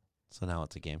 So now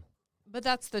it's a game. But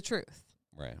that's the truth.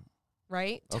 Right.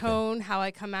 Right? Okay. Tone, how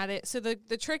I come at it. So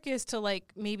the trick is to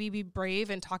like maybe be brave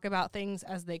and talk about things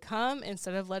as they come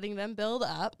instead of letting them build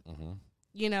up,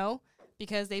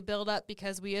 because they build up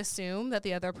because we assume that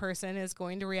the other person is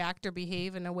going to react or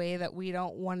behave in a way that we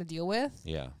don't want to deal with.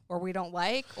 Yeah. Or we don't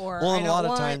like. Or well, a lot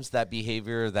of times that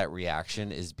behavior, that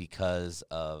reaction is because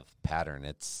of pattern.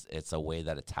 It's a way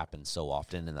that it's happened so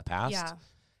often in the past. Yeah.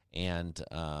 And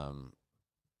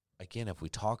again, if we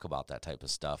talk about that type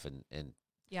of stuff and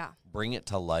bring it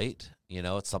to light,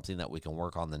 it's something that we can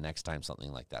work on the next time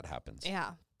something like that happens.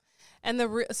 Yeah. And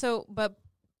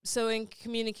So in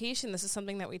communication, this is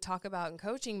something that we talk about in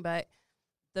coaching, but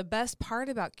the best part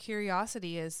about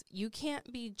curiosity is you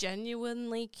can't be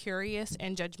genuinely curious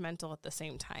and judgmental at the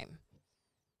same time.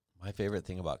 My favorite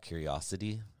thing about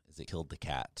curiosity is it killed the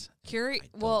cat. I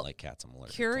don't like cats. I'm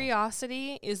allergic.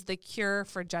 Curiosity is the cure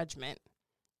for judgment,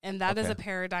 and that is a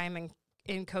paradigm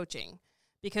in coaching,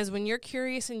 because when you're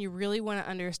curious and you really want to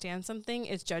understand something,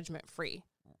 it's judgment free.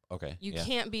 Okay. You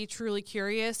can't be truly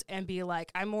curious and be like,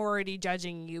 I'm already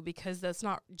judging you, because that's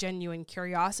not genuine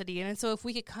curiosity. And so if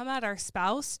we could come at our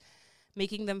spouse,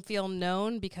 making them feel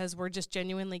known because we're just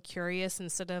genuinely curious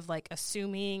instead of like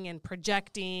assuming and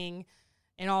projecting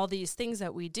and all these things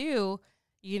that we do,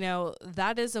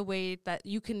 that is a way that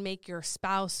you can make your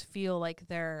spouse feel like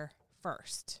they're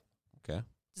first. Okay.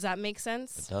 Does that make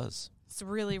sense? It does. It's a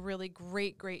really, really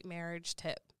great marriage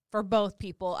tip for both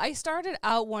people. I started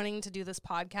out wanting to do this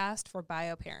podcast for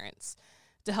bio parents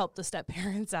to help the step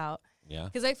parents out. Yeah.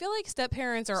 Because I feel like step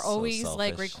parents are always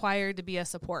like required to be a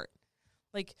support.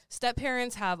 Like step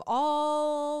parents have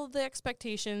all the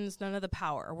expectations, none of the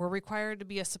power. We're required to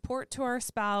be a support to our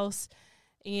spouse,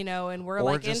 and we're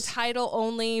like entitled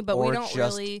only, but we don't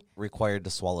really required to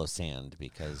swallow sand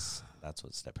because that's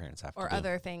what step parents have to do. Or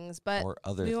other things, but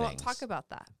we won't talk about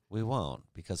that. We won't,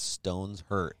 because stones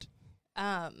hurt.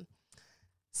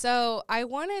 So I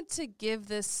wanted to give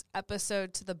this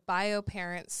episode to the bio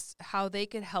parents, how they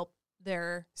could help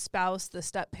their spouse, the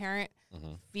step parent,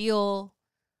 feel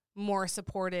more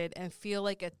supported and feel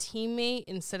like a teammate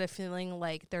instead of feeling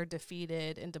like they're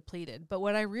defeated and depleted. But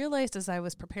what I realized as I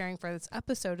was preparing for this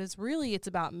episode is really it's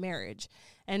about marriage,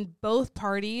 and both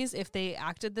parties, if they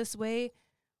acted this way,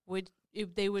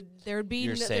 there'd be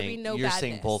no badness. You're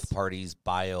saying both parties,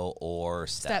 bio or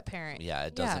step parent. Yeah,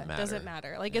 it doesn't matter. It doesn't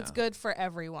matter. Like it's good for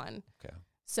everyone. Okay.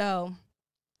 So,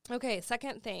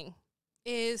 second thing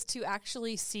is to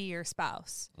actually see your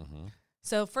spouse. Mm-hmm.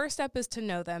 So first step is to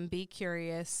know them, be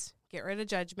curious, get rid of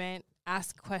judgment,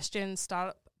 ask questions,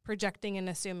 stop projecting and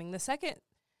assuming. The second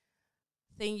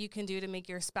thing you can do to make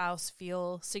your spouse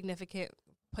feel significant,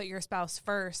 put your spouse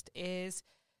first, is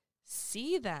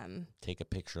see them. Take a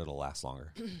picture, it'll last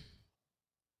longer.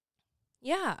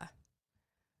 Yeah.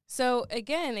 So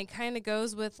again, it kind of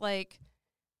goes with like,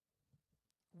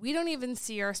 we don't even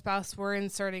see our spouse. We're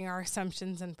inserting our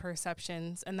assumptions and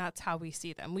perceptions, and that's how we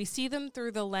see them. We see them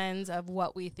through the lens of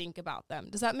what we think about them.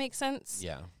 Does that make sense?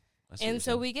 Yeah. And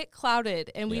so we get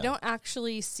clouded, and we don't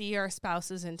actually see our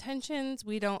spouse's intentions.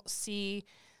 We don't see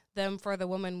them for the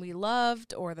woman we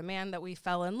loved or the man that we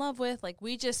fell in love with. Like,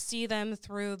 we just see them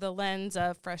through the lens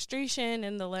of frustration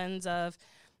and the lens of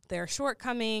their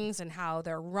shortcomings and how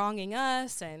they're wronging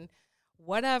us and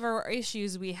whatever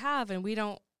issues we have, and we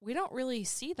don't really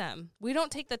see them. We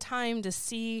don't take the time to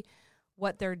see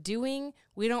what they're doing.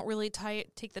 We don't really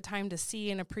take the time to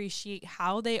see and appreciate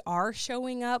how they are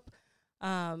showing up,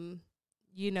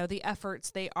 the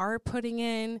efforts they are putting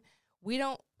in. We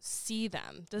don't see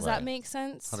them. Does that make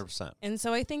sense? 100%. And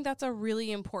so I think that's a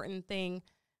really important thing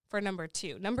for number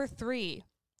 2. Number 3,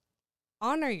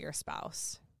 honor your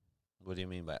spouse. What do you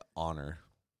mean by honor?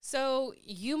 So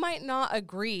you might not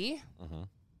agree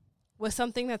with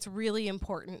something that's really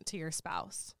important to your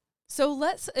spouse. So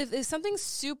if something's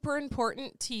super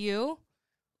important to you.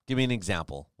 Give me an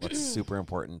example. What's super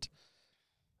important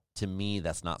to me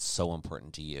that's not so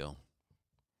important to you?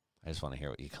 I just want to hear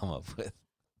what you come up with.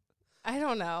 I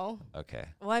don't know. Okay.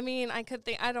 Well, I mean, I could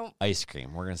think, Ice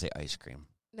cream. We're going to say ice cream.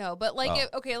 No, but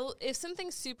if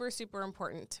something's super, super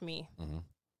important to me,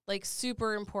 like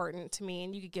super important to me,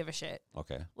 and you could give a shit.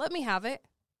 Okay. Let me have it.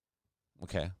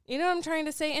 Okay. You know what I'm trying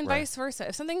to say? And vice versa.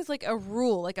 If something's like a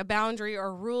rule, like a boundary or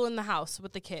a rule in the house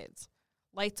with the kids,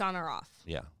 lights on or off.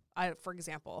 Yeah. For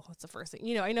example, that's the first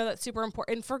thing. I know that's super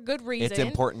important and for good reason. It's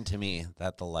important to me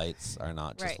that the lights are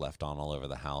not just left on all over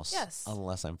the house. Yes.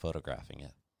 Unless I'm photographing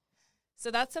it. So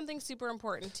that's something super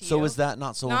important to you. So is that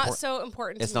not so important? Not so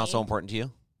important to me. It's not so important to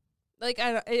you? Like,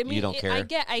 I mean, you don't care?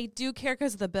 I do care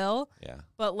because of the bill. Yeah.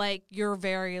 But, like, you're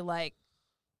very, like,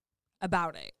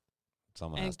 about it.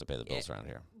 Someone has to pay the bills around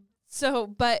here. So,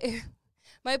 but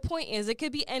my point is, it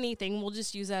could be anything. We'll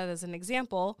just use that as an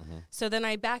example. So then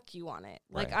I back you on it.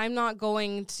 Like, I'm not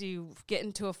going to get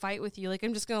into a fight with you. Like,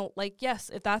 I'm just going to, like, yes,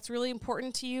 if that's really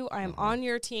important to you, I'm on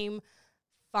your team,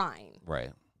 fine. Right.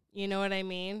 You know what I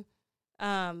mean?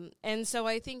 And so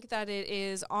I think that it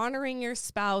is honoring your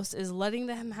spouse is letting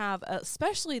them have,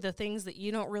 especially the things that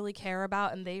you don't really care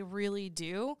about and they really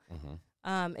do.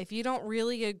 If you don't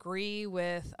really agree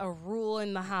with a rule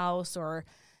in the house or,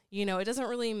 it doesn't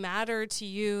really matter to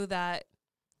you that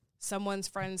someone's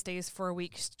friend stays for a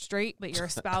week straight, but your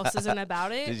spouse isn't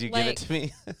about it. Did you give it to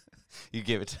me? You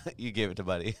gave it to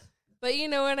Buddy. But you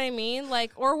know what I mean?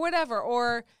 Like, or whatever.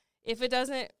 Or if it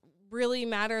doesn't really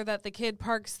matter that the kid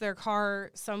parks their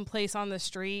car someplace on the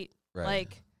street,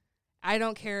 like, I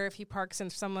don't care if he parks in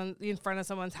front of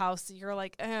someone's house. You're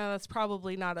like, that's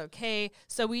probably not okay.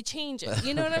 So we change it.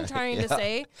 You know what I'm trying to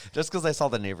say? Just because I saw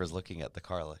the neighbors looking at the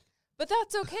car, like. But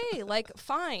that's okay. Like,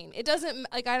 fine. It doesn't,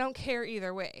 like, I don't care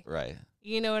either way. Right.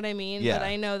 You know what I mean? Yeah. But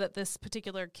I know that this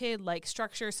particular kid likes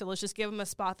structure, so let's just give him a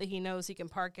spot that he knows he can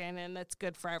park in, and that's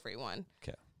good for everyone.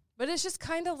 Okay. But it's just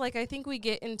kind of like, I think we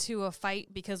get into a fight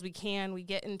because we can. We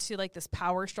get into, like, this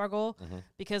power struggle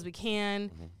because we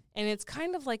can. And it's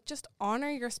kind of like, just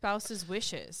honor your spouse's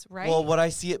wishes, right? Well, what I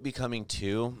see it becoming,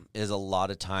 too, is a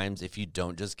lot of times, if you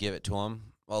don't just give it to them,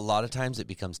 a lot of times it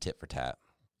becomes tit for tat.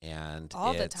 And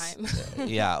all the time.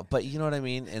 Yeah, but you know what I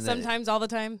mean? And sometimes all the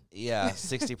time? Yeah,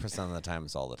 60% of the time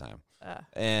it's all the time.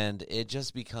 And it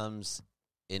just becomes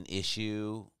an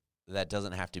issue that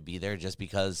doesn't have to be there just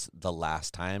because the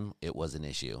last time it was an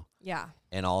issue. Yeah.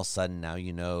 And all of a sudden now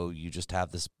you just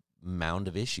have this mound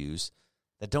of issues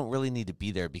that don't really need to be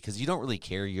there because you don't really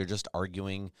care. You're just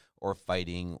arguing or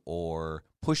fighting or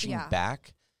pushing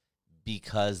back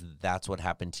because that's what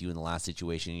happened to you in the last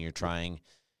situation. You're trying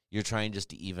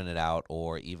just to even it out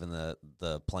or even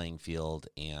the playing field,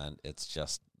 and it's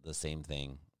just the same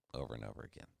thing over and over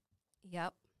again.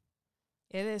 Yep.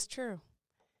 It is true.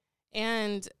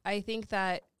 And I think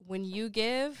that when you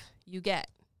give, you get.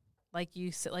 Like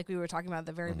we were talking about at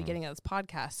the very beginning of this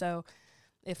podcast. So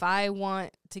if I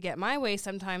want to get my way,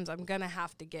 sometimes I'm going to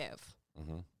have to give.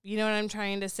 You know what I'm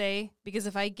trying to say? Because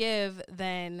if I give,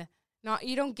 then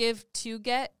you don't give to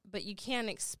get, but you can't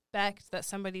expect that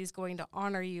somebody's going to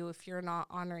honor you if you're not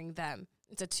honoring them.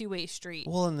 It's a two-way street.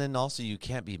 Well, and then also you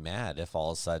can't be mad if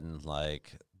all of a sudden,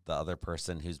 like, the other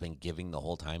person who's been giving the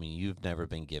whole time and you've never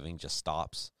been giving just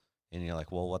stops. And you're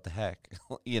like, well, what the heck?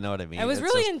 You know what I mean? I was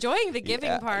really enjoying the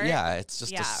giving part. Yeah, it's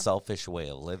just a selfish way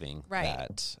of living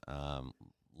that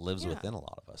lives within a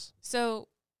lot of us. So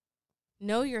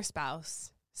know your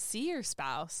spouse, see your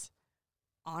spouse,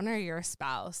 honor your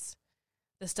spouse.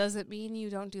 This doesn't mean you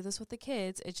don't do this with the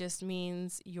kids. It just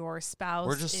means your spouse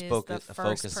We're just is the first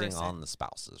focusing person. on the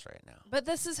spouses right now. But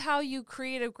this is how you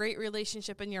create a great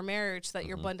relationship in your marriage that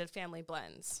your blended family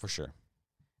blends. For sure.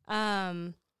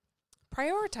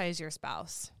 Prioritize your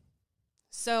spouse.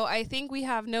 So I think we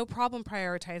have no problem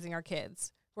prioritizing our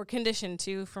kids. We're conditioned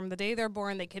to from the day they're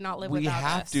born. They cannot live we without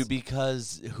have us. to,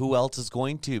 because who else is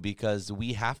going to? Because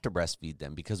we have to breastfeed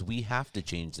them, because we have to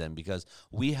change them, because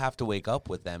we have to wake up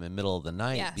with them in the middle of the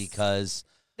night, Yes. because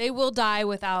They will die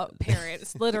without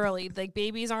parents. Literally, like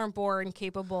babies aren't born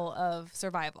capable of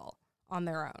survival on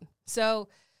their own. So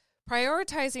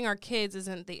prioritizing our kids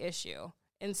isn't the issue.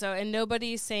 And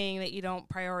nobody's saying that you don't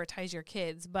prioritize your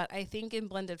kids, but I think in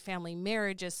blended family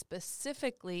marriages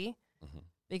specifically,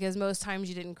 because most times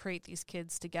you didn't create these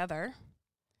kids together.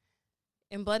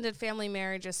 In blended family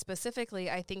marriages specifically,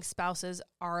 I think spouses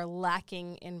are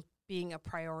lacking in being a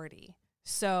priority.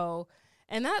 So,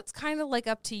 and that's kind of like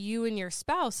up to you and your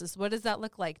spouse is what does that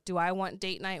look like? Do I want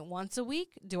date night once a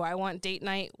week? Do I want date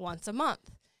night once a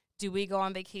month? Do we go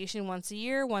on vacation once a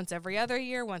year, once every other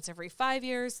year, once every 5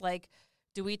 years? Like,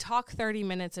 do we talk 30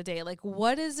 minutes a day? Like,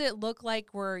 what does it look like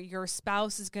where your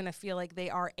spouse is going to feel like they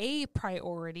are a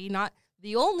priority, not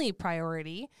the only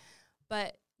priority,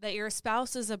 but that your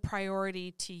spouse is a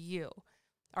priority to you?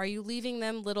 Are you leaving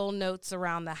them little notes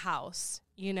around the house?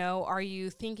 You know, are you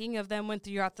thinking of them when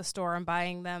you're at the store and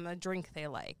buying them a drink they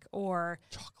like, or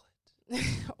chocolate,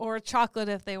 or chocolate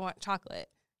if they want chocolate?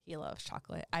 He loves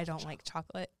chocolate. I don't like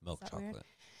chocolate. milk chocolate. Weird?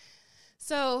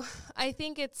 So I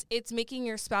think it's making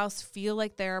your spouse feel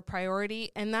like they're a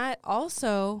priority. And that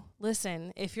also,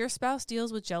 listen, if your spouse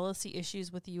deals with jealousy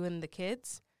issues with you and the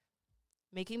kids,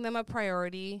 making them a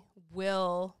priority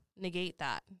will negate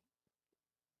that.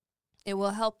 It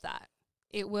will help that.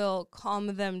 It will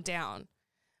calm them down.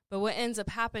 But what ends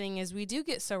up happening is we do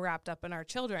get so wrapped up in our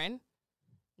children,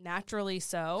 naturally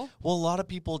so. Well, a lot of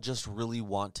people just really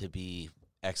want to be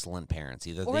excellent parents.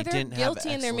 Either or they they're didn't guilty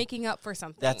have and they're making up for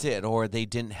something. That's it. Or they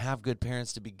didn't have good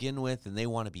parents to begin with, and they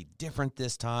want to be different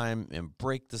this time and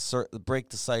break the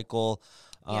cycle.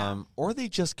 Or they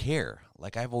just care.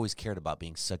 Like, I've always cared about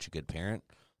being such a good parent,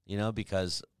 you know,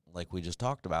 because like we just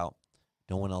talked about,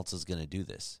 no one else is going to do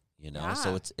this, you know. Yeah.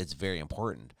 So it's very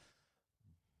important.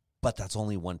 But that's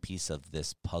only one piece of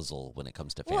this puzzle when it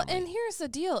comes to family. Well, and here's the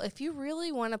deal. If you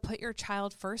really want to put your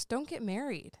child first, don't get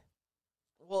married.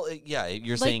 Well,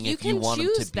 you're Like, saying if you want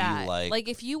them to be that. like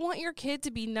if you want your kid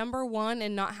to be number one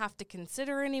and not have to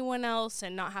consider anyone else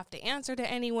and not have to answer to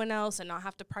anyone else and not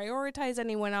have to prioritize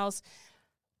anyone else,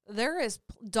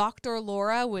 Dr.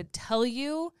 Laura would tell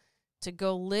you to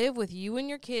go live with you and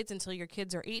your kids until your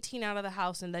kids are 18 out of the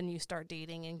house, and then you start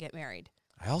dating and get married.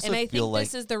 I also and I feel think like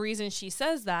this is the reason she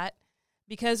says that,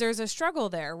 because there's a struggle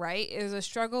there, right? There's a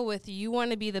struggle with you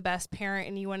want to be the best parent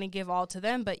and you want to give all to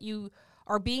them, but you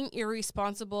are being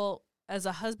irresponsible as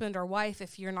a husband or wife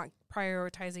if you're not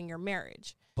prioritizing your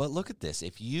marriage. But look at this.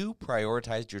 If you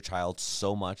prioritized your child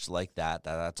so much like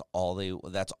that's all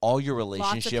your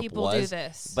relationship Lots of people was. do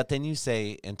this. But then you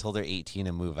say until they're 18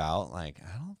 and move out, like,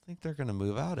 I don't think they're going to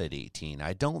move out at 18.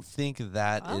 I don't think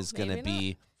that is going to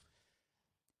be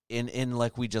in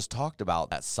like we just talked about,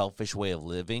 that selfish way of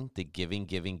living, the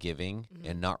giving,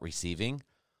 and not receiving.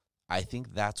 I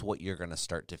think that's what you're going to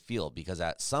start to feel, because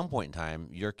at some point in time,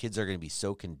 your kids are going to be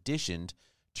so conditioned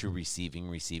to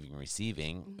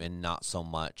receiving, and not so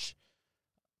much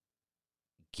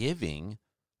giving,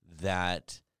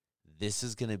 that this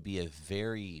is going to be a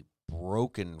very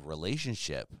broken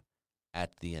relationship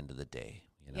at the end of the day.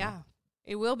 You know? Yeah.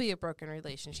 It will be a broken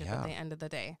relationship at the end of the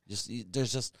day.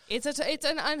 It's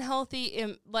an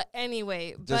unhealthy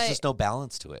anyway. There's just no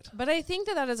balance to it. But I think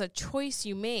that is a choice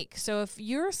you make. So if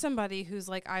you're somebody who's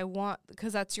like,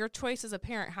 because that's your choice as a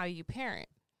parent, how you parent.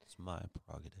 It's my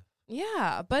prerogative.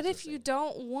 Yeah, but if you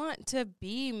don't want to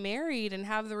be married and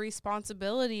have the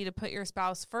responsibility to put your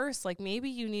spouse first, like maybe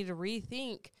you need to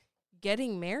rethink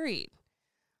getting married.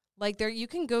 Like you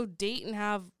can go date and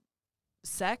have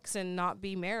sex and not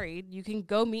be married. You can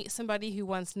go meet somebody who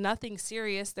wants nothing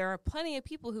serious. There are plenty of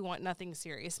people who want nothing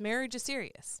serious. Marriage is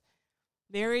serious.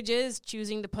 Marriage is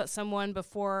choosing to put someone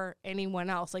before anyone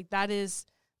else. Like, that is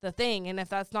the thing. And if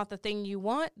that's not the thing you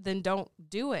want, then don't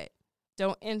do it.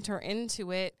 Don't enter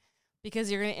into it,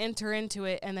 because you're going to enter into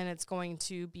it and then it's going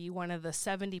to be one of the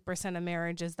 70% of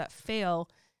marriages that fail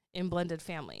in blended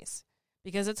families.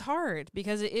 Because it's hard,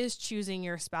 because it is choosing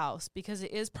your spouse, because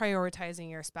it is prioritizing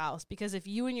your spouse, because if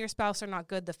you and your spouse are not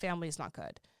good, the family is not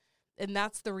good. And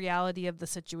that's the reality of the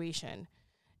situation.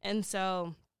 And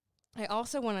so I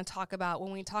also want to talk about,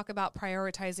 when we talk about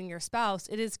prioritizing your spouse,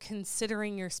 it is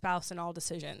considering your spouse in all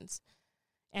decisions.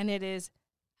 And it is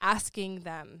asking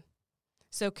them.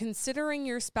 So considering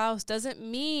your spouse doesn't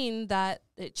mean that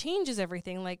it changes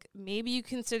everything. Like, maybe you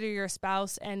consider your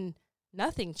spouse and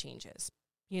nothing changes.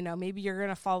 You know, maybe you're going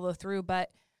to follow through, but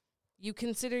you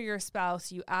consider your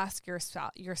spouse, you ask your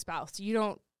spouse. You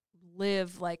don't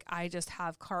live like, I just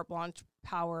have carte blanche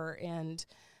power and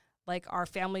like our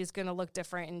family is going to look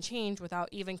different and change without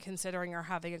even considering or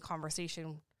having a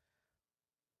conversation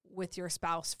with your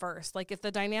spouse first. Like if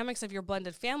the dynamics of your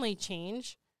blended family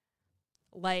change,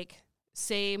 like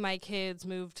say my kids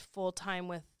moved full time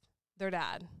with their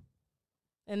dad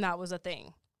and that was a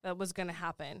thing that was going to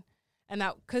happen. And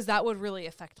that, cause that would really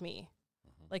affect me.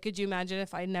 Like, could you imagine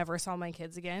if I never saw my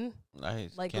kids again? I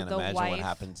like can't the imagine wife, what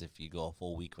happens if you go a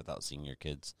full week without seeing your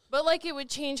kids. But like it would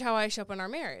change how I show up in our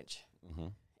marriage. Mm-hmm.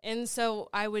 And so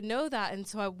I would know that. And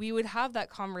so we would have that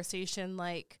conversation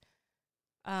like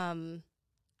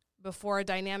before a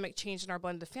dynamic change in our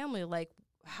blended family. Like,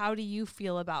 how do you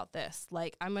feel about this?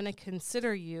 Like, I'm going to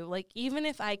consider you. Like, even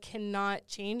if I cannot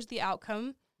change the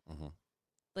outcome, mm-hmm.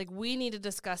 like, we need to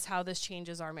discuss how this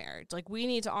changes our marriage. Like, we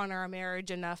need to honor our marriage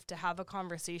enough to have a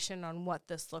conversation on what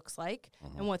this looks like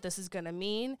mm-hmm. and what this is going to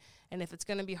mean. And if it's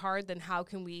going to be hard, then how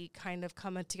can we kind of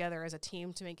come together as a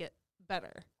team to make it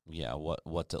better? Yeah,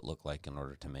 what's it look like in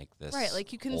order to make this right?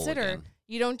 Like you whole consider, again?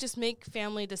 you don't just make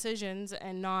family decisions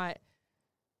and not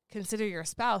consider your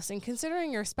spouse. And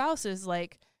considering your spouse is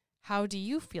like, how do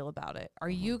you feel about it? Are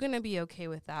Mm-hmm. you going to be okay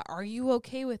with that? Are you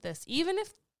okay with this? Even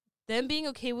if them being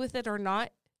okay with it or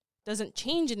not doesn't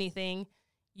change anything,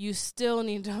 you still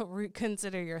need to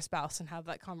consider your spouse and have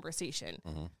that conversation.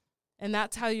 Mm-hmm. And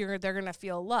that's how they're going to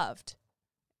feel loved.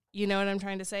 You know what I'm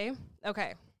trying to say?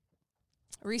 Okay.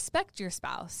 Respect your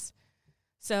spouse.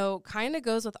 So kind of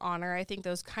goes with honor. I think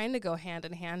those kind of go hand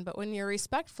in hand. But when you're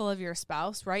respectful of your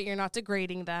spouse, right, you're not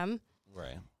degrading them.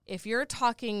 Right. If you're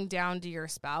talking down to your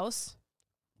spouse,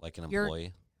 Like an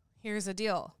employee. here's the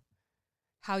deal.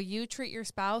 How you treat your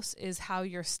spouse is how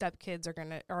your stepkids are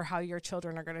going to, or how your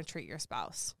children are going to treat your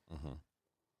spouse. Mm-hmm.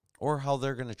 Or how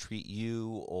they're going to treat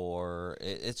you, or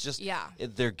it's just, Yeah.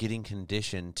 They're getting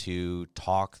conditioned to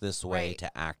talk this way, Right.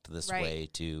 to act this Right. way,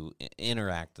 to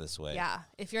interact this way. Yeah.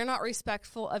 If you're not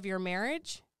respectful of your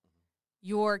marriage,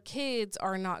 your kids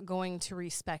are not going to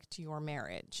respect your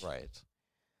marriage. Right.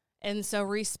 And so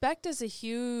respect is a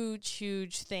huge,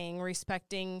 huge thing.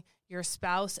 Respecting your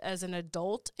spouse as an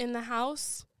adult in the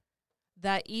house,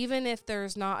 that even if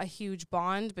there's not a huge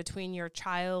bond between your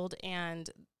child and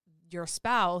your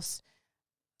spouse,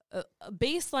 a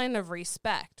baseline of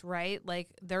respect, right? Like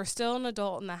they're still an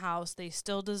adult in the house. They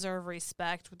still deserve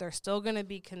respect. They're still going to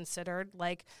be considered.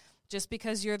 Like just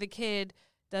because you're the kid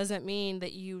doesn't mean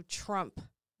that you trump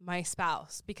my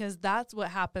spouse, because that's what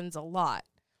happens a lot.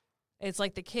 It's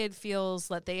like the kid feels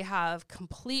that they have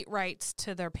complete rights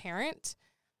to their parent,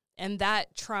 and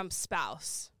that trumps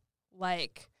spouse.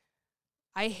 Like,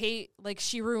 I hate, like,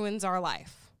 she ruins our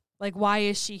life. Like, why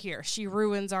is she here? She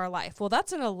ruins our life. Well,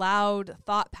 that's an allowed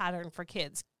thought pattern for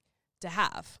kids to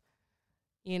have.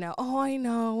 You know, oh, I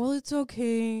know. Well, it's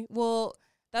okay. Well,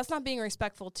 that's not being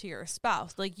respectful to your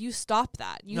spouse. Like, you stop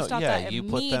that. You stop that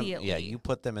immediately. You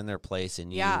put them in their place,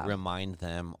 and you remind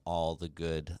them all the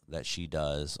good that she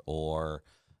does, or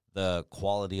the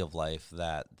quality of life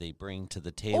that they bring to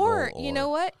the table. Or you know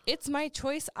what? It's my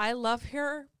choice. I love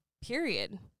her,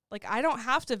 period. Like, I don't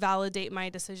have to validate my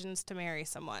decisions to marry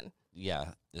someone.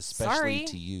 Yeah, especially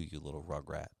to you, you little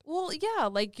rugrat. Well, yeah,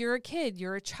 like you're a kid,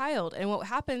 you're a child. And what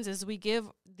happens is we give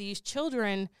these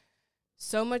children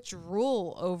so much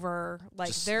rule over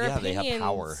like their opinions. They have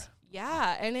power.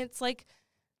 Yeah, and it's like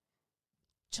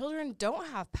children don't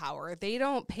have power. They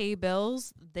don't pay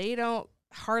bills. They don't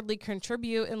hardly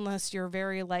contribute unless you're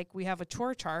very like, we have a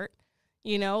chore chart.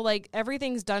 You know, like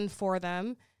everything's done for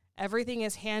them. Everything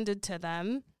is handed to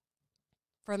them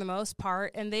for the most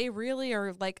part. And they really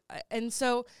are like, and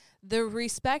so the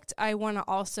respect I want to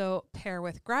also pair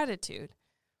with gratitude.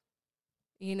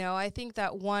 You know, I think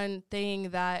that one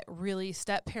thing that really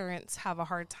step parents have a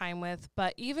hard time with,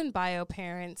 but even bio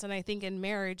parents, and I think in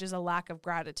marriage, is a lack of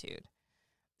gratitude.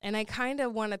 And I kind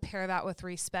of want to pair that with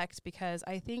respect, because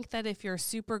I think that if you're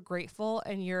super grateful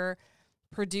and you're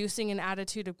producing an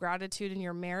attitude of gratitude in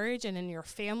your marriage and in your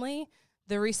family,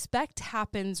 the respect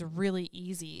happens really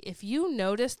easy. If you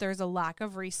notice there's a lack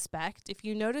of respect, if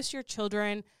you notice your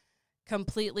children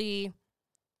completely,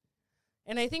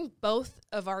 and I think both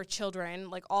of our children,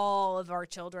 like all of our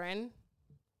children.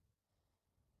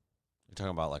 You're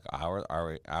talking about like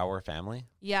our family?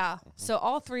 Yeah. Mm-hmm. So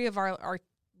all three of our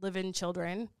live-in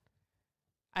children,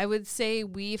 I would say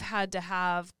we've had to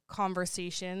have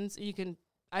conversations.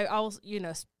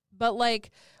 But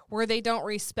like where they don't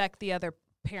respect the other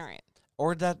parent.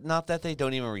 Or that, not that they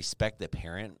don't even respect the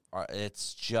parent.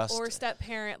 It's just. Or step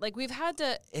parent. Like we've had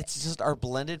to. It's just our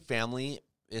blended family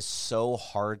is so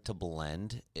hard to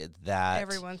blend that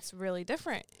everyone's really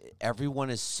different. Everyone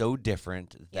is so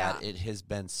different that it has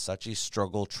been such a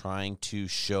struggle trying to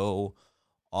show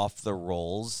off the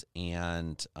rolls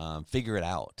and figure it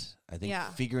out. I think Yeah.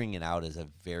 figuring it out is a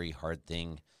very hard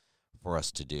thing for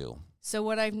us to do. So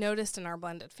what I've noticed in our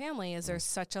blended family is there's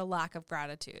such a lack of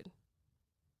gratitude.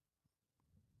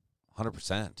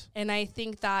 100%. And I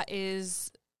think that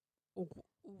is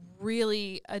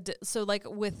really so like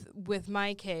with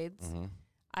my kids, Mm-hmm.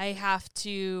 I have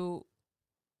to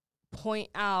point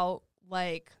out,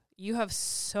 like, you have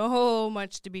so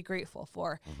much to be grateful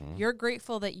for. Mm-hmm. You're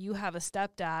grateful that you have a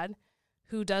stepdad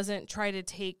who doesn't try to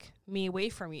take me away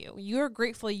from you. You're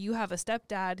grateful you have a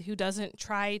stepdad who doesn't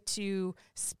try to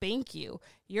spank you.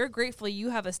 You're grateful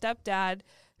you have a stepdad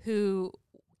who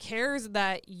cares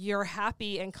that you're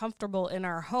happy and comfortable in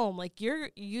our home. Like, you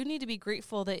need to be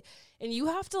grateful that, and you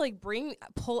have to like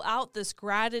pull out this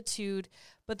gratitude.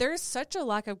 But there's such a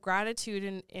lack of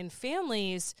gratitude in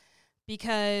families,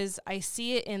 because I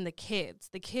see it in the kids.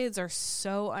 The kids are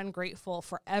so ungrateful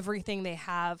for everything they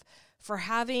have, for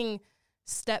having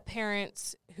step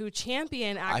parents who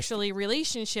champion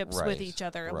relationships with Right, each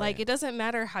other. right. Like, it doesn't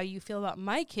matter how you feel about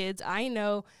my kids. I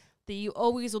know that you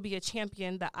always will be a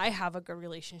champion, that I have a good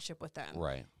relationship with them.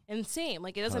 Right. And same,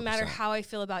 like, it doesn't matter 100%. how I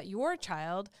feel about your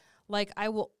child. Like, I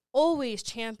will always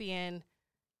champion,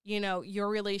 your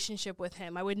relationship with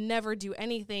him. I would never do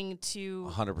anything to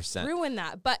 100%. ruin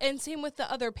that. And same with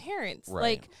the other parents. Right.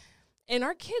 Like, and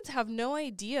our kids have no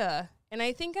idea. And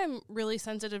I think I'm really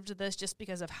sensitive to this just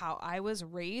because of how I was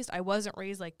raised. I wasn't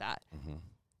raised like that. Mm-hmm.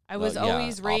 I was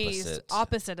always raised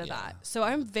opposite of Yeah. that. So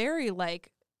I'm very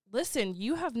like, listen,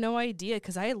 you have no idea,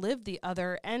 because I lived the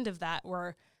other end of that,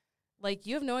 where like,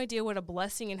 you have no idea what a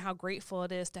blessing and how grateful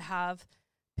it is to have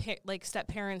like step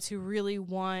parents who really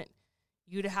want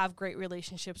you to have great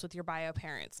relationships with your bio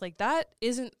parents. Like, that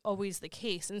isn't always the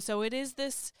case. And so it is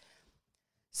this.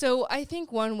 So I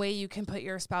think one way you can put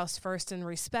your spouse first in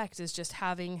respect is just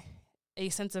having a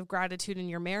sense of gratitude in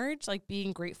your marriage, like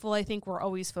being grateful. I think we're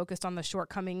always focused on the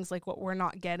shortcomings, like what we're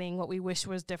not getting, what we wish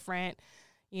was different,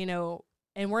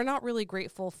 and we're not really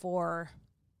grateful for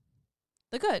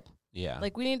the good. Yeah.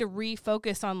 Like, we need to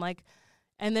refocus on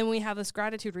and then we have this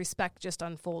gratitude, respect just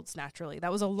unfolds naturally.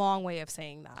 That was a long way of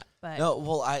saying that. But No,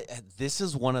 well, this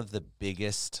is one of the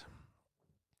biggest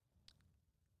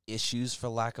issues, for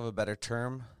lack of a better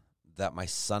term, that my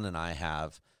son and I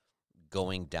have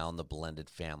going down the blended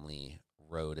family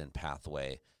road and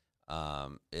pathway,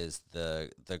 is the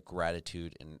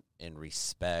gratitude and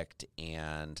respect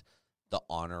and the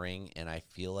honoring. And I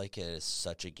feel like it is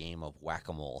such a game of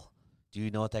whack-a-mole. Do you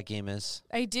know what that game is?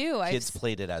 I do. Kids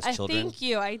played it as children. Thank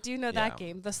you. I do know that Yeah.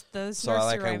 game. The So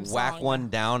I whack song. one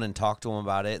down and talk to them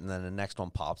about it, and then the next one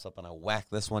pops up and I whack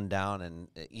this one down, and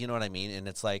you know what I mean? And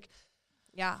it's like,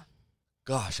 Yeah.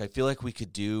 gosh, I feel like we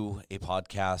could do a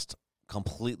podcast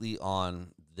completely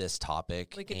on this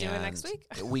topic. We could do it next week.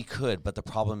 We could, but the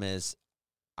problem is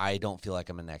I don't feel like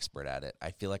I'm an expert at it.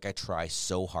 I feel like I try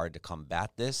so hard to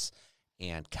combat this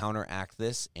and counteract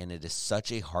this, and it is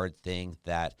such a hard thing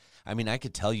that, I mean, I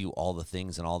could tell you all the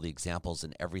things and all the examples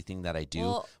and everything that I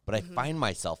do, but I find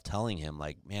myself telling him,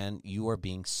 like, man, you are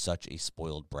being such a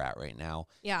spoiled brat right now,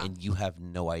 Yeah. and you have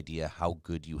no idea how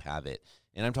good you have it.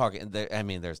 And I'm talking,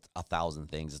 there's 1,000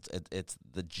 things. It's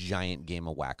the giant game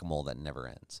of whack-a-mole that never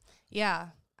ends. Yeah.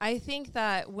 I think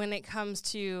that when it comes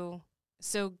to,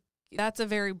 so that's a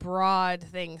very broad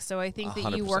thing. So I think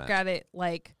that you work 100%. at it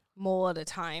like mole at a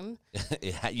time.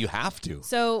 You have to.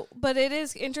 So, but it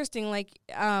is interesting, like,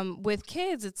 with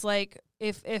kids, it's like,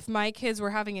 if my kids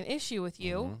were having an issue with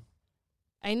you, Mhm.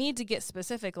 I need to get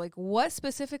specific. Like, what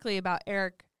specifically about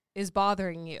Eric is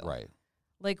bothering you? Right.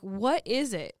 Like, what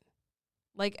is it?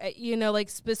 Like, like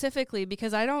specifically,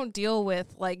 because I don't deal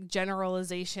with like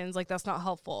generalizations. Like, that's not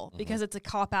helpful because it's a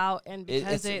cop out, and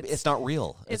because It's not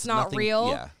real. it's not nothing- real.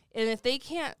 Yeah. And if they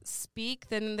can't speak,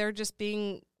 then they're just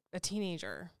being a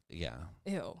teenager. Yeah.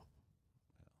 Ew.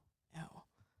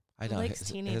 I know. likes His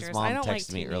teenagers? mom I don't like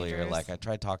texted me earlier. teenagers. Like, I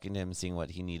tried talking to him, seeing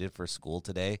what he needed for school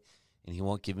today, and he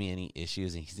won't give me any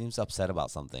issues, and he seems upset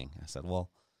about something. I said, well,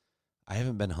 I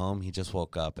haven't been home. He just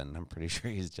woke up, and I'm pretty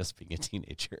sure he's just being a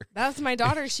teenager. That's my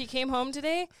daughter. She came home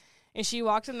today, and she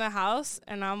walked in the house,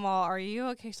 and I'm all, "Are you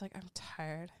okay?" She's like, "I'm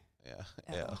tired." Yeah.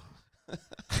 Ew. Yeah.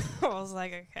 I was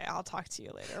like, "Okay, I'll talk to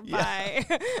you later. Yeah.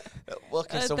 Bye." Well,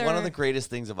 okay, so one of the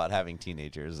greatest things about having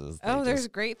teenagers is There's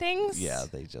great things. yeah,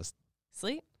 they just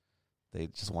Sleep.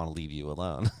 want to leave you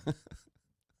alone. No,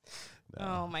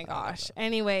 Oh my I don't gosh. know.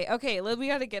 Anyway, okay, we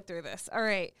got to get through this. All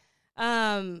right.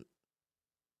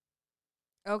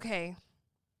 Okay.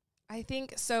 I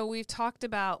think so. We've talked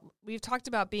about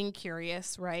being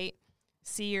curious, right?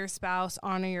 See your spouse,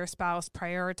 honor your spouse,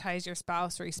 prioritize your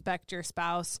spouse, respect your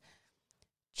spouse.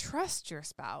 trust your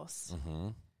spouse. Mm-hmm.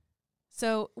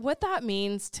 So what that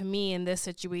means to me in this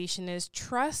situation is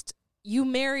trust. You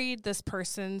married this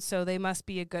person, so they must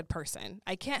be a good person.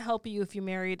 I can't help you if you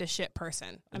married a shit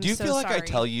person. Do you feel like I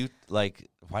tell you, like,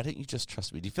 why didn't you just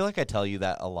trust me? Do you feel like I tell you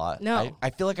that a lot? No.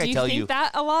 I feel like I tell you. Do you think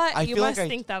that a lot? You must like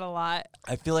think that a lot.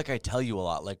 I feel like I tell you a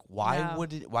lot. Like, why No.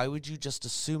 why would you just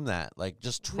assume that? Like,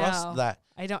 just trust that.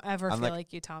 I don't ever feel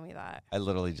like you tell me that. I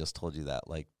literally just told you that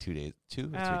like 2 or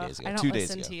 3 days ago. I don't 2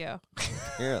 days listen ago. to you.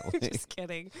 Apparently. Just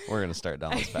kidding. We're going to start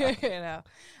down this path.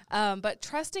 But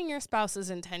trusting your spouse's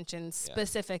intentions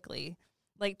specifically,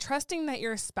 like trusting that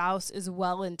your spouse is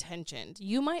well-intentioned.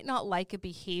 You might not like a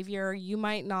behavior. You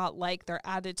might not like their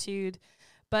attitude,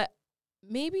 but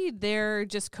maybe they're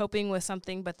just coping with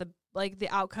something, but the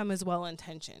outcome is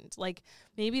well-intentioned. Like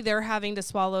maybe they're having to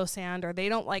swallow sand, or they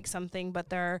don't like something, but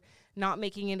they're not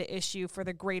making it an issue for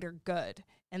the greater good.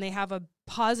 And they have a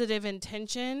positive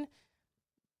intention.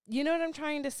 You know what I'm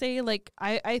trying to say? Like,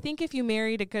 I think if you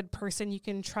married a good person, you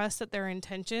can trust that their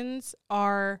intentions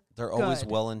are They're good. always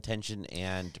well-intentioned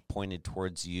and pointed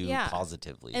towards you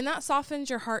positively. And that softens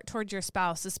your heart towards your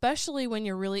spouse, especially when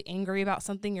you're really angry about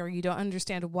something or you don't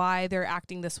understand why they're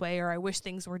acting this way, or I wish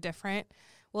things were different.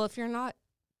 Well, if you're not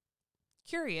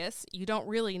curious, you don't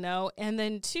really know. And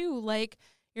then two, like,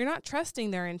 you're not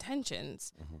trusting their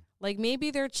intentions. Mm-hmm. Like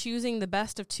maybe they're choosing the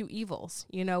best of two evils.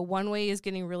 You know, one way is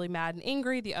getting really mad and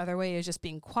angry. The other way is just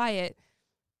being quiet.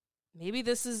 Maybe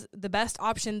this is the best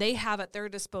option they have at their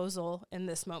disposal in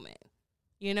this moment.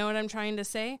 You know what I'm trying to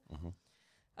say? Mm-hmm.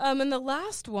 And the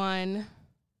last one,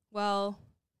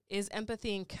 is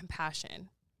empathy and compassion.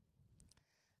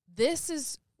 This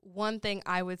is one thing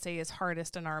I would say is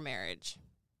hardest in our marriage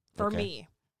for me.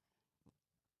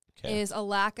 Is a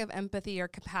lack of empathy or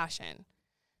compassion.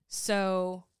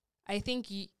 So I think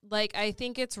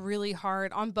it's really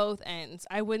hard on both ends.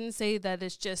 I wouldn't say that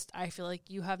it's just, I feel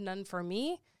like you have none for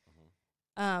me.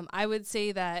 Mm-hmm. I would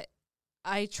say that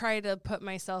I try to put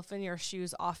myself in your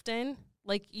shoes often.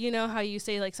 Like, you know how you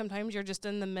say, like, sometimes you're just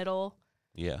in the middle.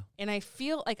 Yeah. And I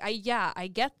feel like I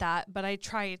get that, but I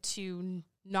try to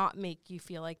not make you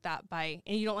feel like that and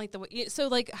you don't like the way, so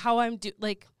like how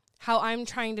I'm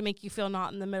trying to make you feel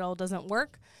not in the middle doesn't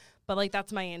work, but like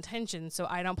that's my intention. So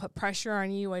I don't put pressure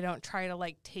on you. I don't try to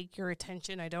like take your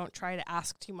attention. I don't try to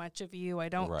ask too much of you. I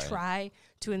don't try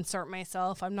to insert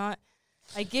myself.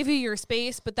 I give you your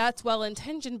space, but that's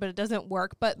well-intentioned, but it doesn't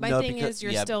work. But my thing is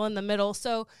you're still in the middle.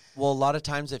 So, well, a lot of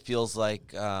times it feels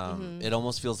like, it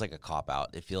almost feels like a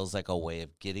cop-out. It feels like a way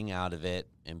of getting out of it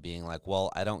and being like,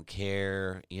 well, I don't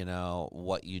care, you know,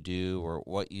 what you do or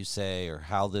what you say or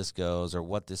how this goes or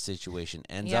what this situation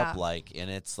ends up like. And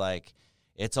it's like,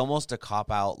 it's almost a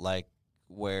cop-out, like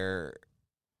where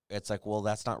it's like, well,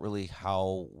 that's not really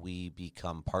how we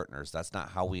become partners. That's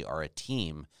not how we are a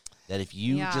team. That if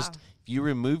you if you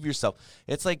remove yourself,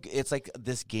 it's like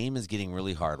this game is getting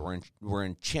really hard. We're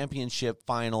in championship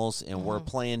finals and we're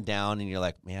playing down, and you're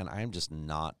like, man, I'm just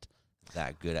not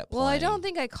that good at playing. Well, I don't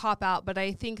think I cop out, but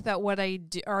I think that what I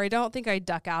do, or I don't think I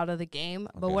duck out of the game,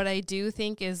 but what I do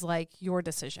think is like your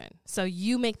decision. So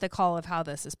you make the call of how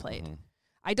this is played. Mm-hmm.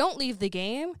 I don't leave the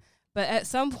game, but at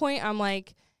some point I'm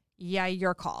like, yeah,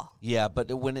 your call. Yeah,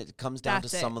 but when it comes down to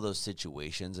some of those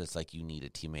situations, it's like you need a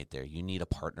teammate there. You need a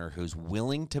partner who's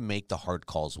willing to make the hard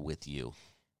calls with you.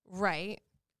 Right.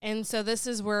 And so this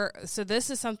is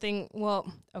something,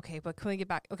 but can we get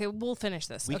back? Okay, we'll finish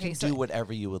this. We can do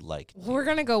whatever you would like. We're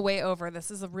going to go way over.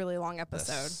 This is a really long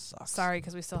episode. Sorry,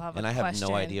 because we still have a question. And I have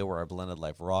no idea where our Blended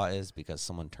Life Raw is because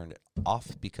someone turned it off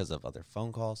because of other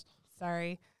phone calls.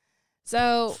 Sorry.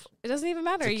 So it doesn't even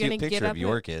matter. It's a cute picture of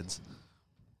your kids.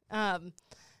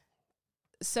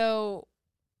 So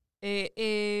it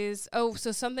is, so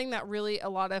something that really a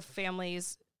lot of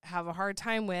families have a hard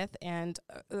time with, and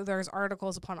there's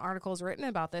articles upon articles written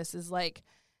about this, is like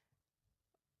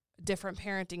different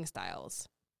parenting styles.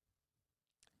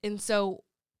 And so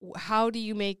how do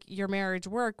you make your marriage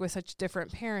work with such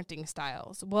different parenting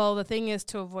styles? Well, the thing is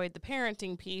to avoid the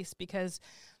parenting piece, because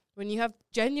when you have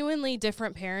genuinely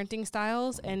different parenting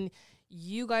styles and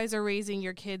you guys are raising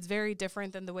your kids very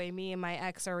different than the way me and my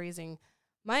ex are raising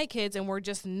my kids, and we're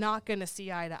just not going to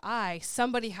see eye to eye,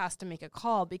 somebody has to make a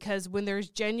call, because when there's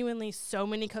genuinely so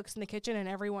many cooks in the kitchen and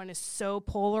everyone is so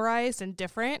polarized and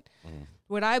different,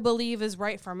 what I believe is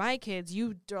right for my kids,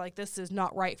 you are like, this is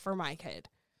not right for my kid.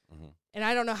 Mm-hmm. And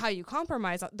I don't know how you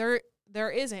compromise. There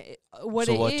isn't. So what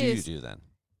do you do then?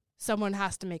 Someone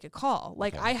has to make a call.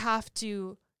 Like I have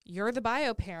to... You're the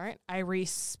bio parent. I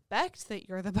respect that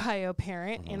you're the bio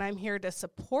parent, and I'm here to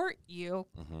support you.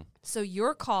 So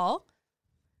your call,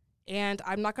 and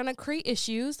I'm not going to create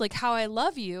issues. Like how I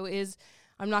love you is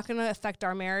I'm not going to affect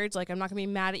our marriage. Like, I'm not going to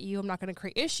be mad at you. I'm not going to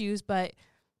create issues, but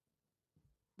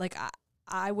like,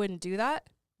 I wouldn't do that.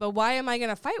 But why am I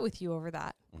going to fight with you over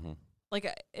that? Mm-hmm.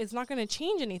 Like, it's not going to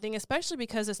change anything, especially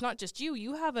because it's not just you.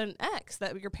 You have an ex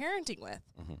that you're parenting with.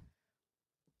 Mm-hmm.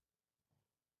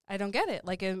 I don't get it.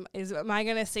 Like, am I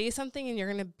going to say something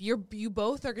and you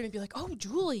both are going to be like, oh,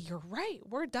 Julie, you're right.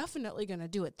 We're definitely going to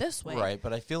do it this way. Right.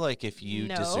 But I feel like if you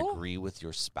disagree with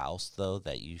your spouse, though,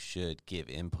 that you should give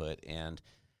input and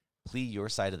plead your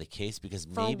side of the case, because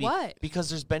maybe because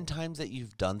there's been times that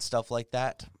you've done stuff like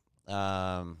that.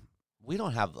 We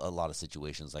don't have a lot of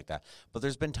situations like that, but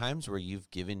there's been times where you've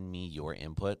given me your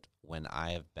input when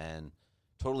I have been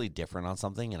totally different on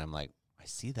something, and I'm like, I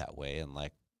see that way, and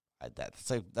like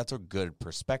that's a good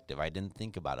perspective. I didn't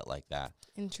think about it like that.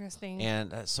 Interesting.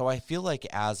 And so I feel like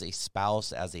as a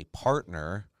spouse, as a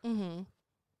partner, mm-hmm.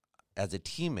 as a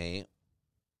teammate,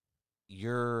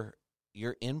 your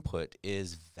input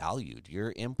is valued.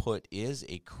 Your input is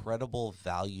a credible,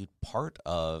 valued part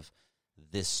of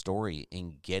this story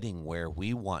in getting where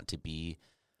we want to be.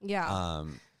 Yeah.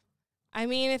 I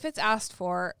mean, if it's asked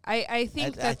for, I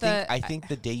think I think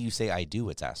the day you say I do,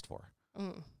 it's asked for.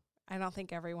 I don't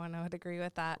think everyone would agree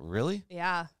with that. Really?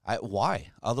 Yeah. Why?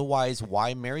 Otherwise,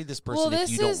 why marry this person if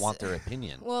you don't want their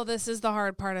opinion? Well, this is the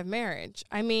hard part of marriage.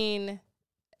 I mean,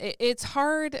 it's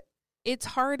hard. It's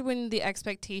hard when the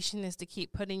expectation is to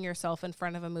keep putting yourself in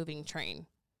front of a moving train.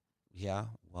 Yeah.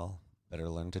 Well, better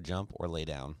learn to jump or lay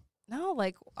down. No,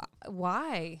 like,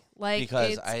 why? Like,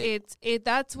 because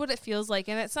that's what it feels like.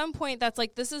 And at some point, that's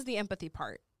like, this is the empathy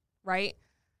part, right?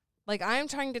 Like, I'm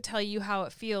trying to tell you how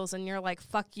it feels, and you're like,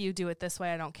 fuck you, do it this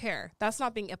way, I don't care. That's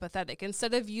not being empathetic.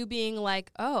 Instead of you being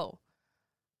like, oh,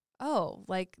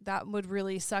 like, that would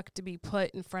really suck to be put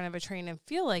in front of a train and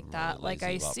feel like that. Really like,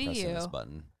 I see you. This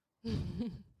button.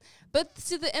 But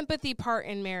see, the empathy part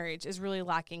in marriage is really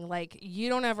lacking. Like, you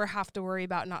don't ever have to worry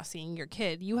about not seeing your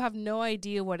kid. You have no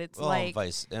idea what it's like.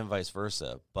 And vice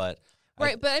versa. But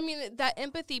right, but I mean, that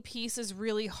empathy piece is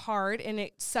really hard, and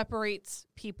it separates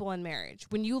people in marriage.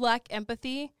 When you lack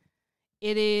empathy,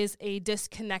 it is a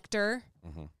disconnector.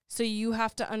 Mm-hmm. So you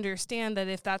have to understand that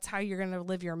if that's how you're going to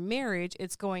live your marriage,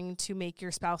 it's going to make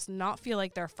your spouse not feel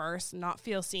like they're first, not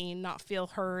feel seen, not feel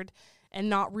heard, and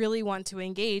not really want to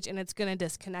engage, and it's going to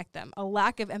disconnect them. A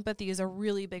lack of empathy is a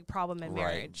really big problem in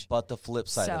marriage. But the flip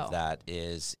side of that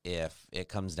is if it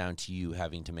comes down to you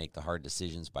having to make the hard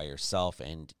decisions by yourself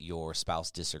and your spouse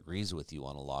disagrees with you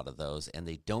on a lot of those and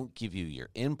they don't give you your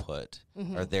input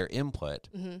mm-hmm. or their input,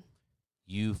 mm-hmm.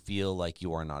 you feel like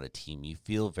you are not a team. You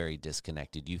feel very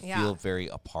disconnected. You feel very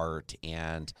apart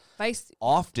and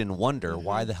often wonder, mm-hmm.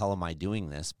 why the hell am I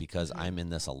doing this? Because mm-hmm. I'm in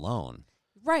this alone.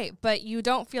 Right, but you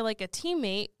don't feel like a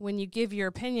teammate when you give your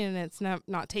opinion and it's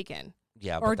not taken.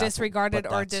 Yeah, or disregarded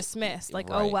or dismissed. Like,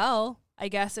 right. Oh, well, I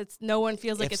guess it's no one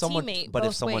feels like a teammate. But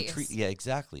both if someone ways. Yeah,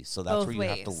 exactly. So that's where you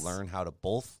have to learn how to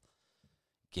both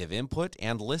give input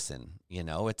and listen. You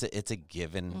know, it's a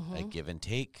give and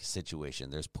take situation.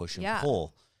 There's push and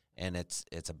pull, and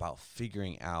it's about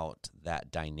figuring out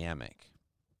that dynamic.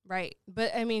 Right.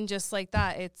 But I mean, just like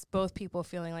that, it's both people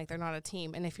feeling like they're not a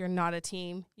team. And if you're not a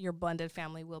team, your blended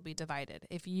family will be divided.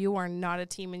 If you are not a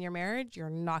team in your marriage, you're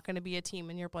not going to be a team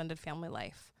in your blended family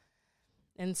life.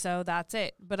 And so that's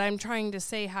it. But I'm trying to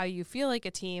say how you feel like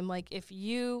a team. Like, if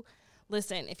you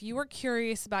were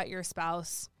curious about your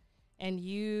spouse and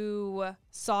you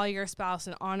saw your spouse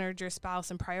and honored your spouse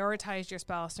and prioritized your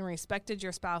spouse and respected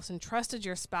your spouse and trusted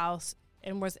your spouse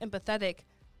and was empathetic,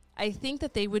 I think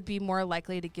that they would be more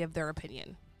likely to give their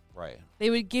opinion. Right. They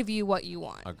would give you what you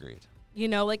want. Agreed. You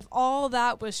know, like, if all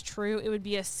that was true, it would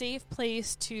be a safe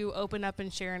place to open up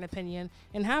and share an opinion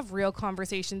and have real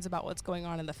conversations about what's going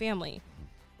on in the family.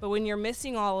 But when you're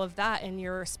missing all of that and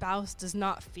your spouse does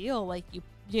not feel like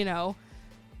you know,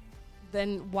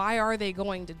 then why are they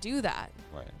going to do that?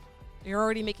 Right. You're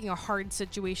already making a hard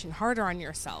situation harder on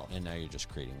yourself. And now you're just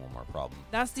creating one more problem.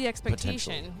 That's the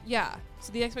expectation. Yeah.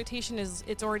 So the expectation is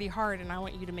it's already hard, and I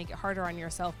want you to make it harder on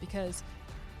yourself because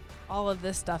all of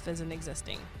this stuff isn't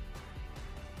existing.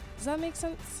 Does that make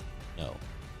sense? No.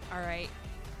 All right.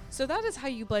 So that is how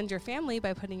you blend your family,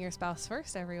 by putting your spouse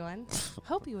first, everyone.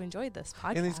 Hope you enjoyed this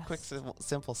podcast. In these quick,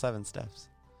 simple 7 steps.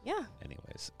 Yeah.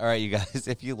 Anyways. All right, you guys,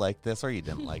 if you like this or you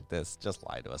didn't like this, just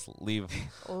lie to us. Leave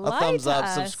a thumbs up,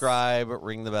 subscribe,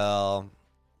 ring the bell.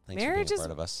 Thanks for being a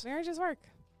part of us. Marriages work.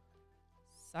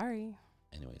 Sorry.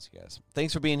 Anyways, you guys,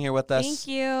 thanks for being here with us. Thank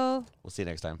you. We'll see you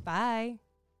next time. Bye.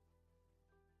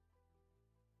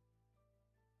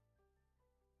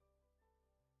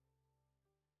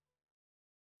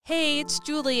 Hey, it's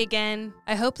Julie again.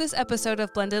 I hope this episode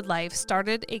of Blended Life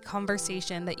started a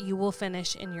conversation that you will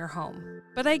finish in your home.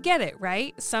 But I get it,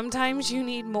 right? Sometimes you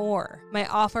need more. My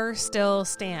offer still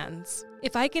stands.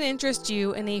 If I can interest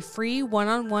you in a free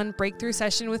one-on-one breakthrough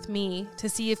session with me to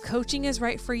see if coaching is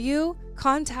right for you,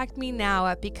 contact me now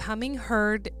at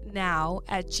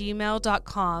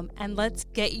becomingheardnow@gmail.com and let's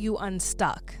get you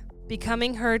unstuck.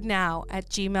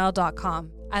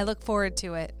 becomingheardnow@gmail.com. I look forward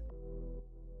to it.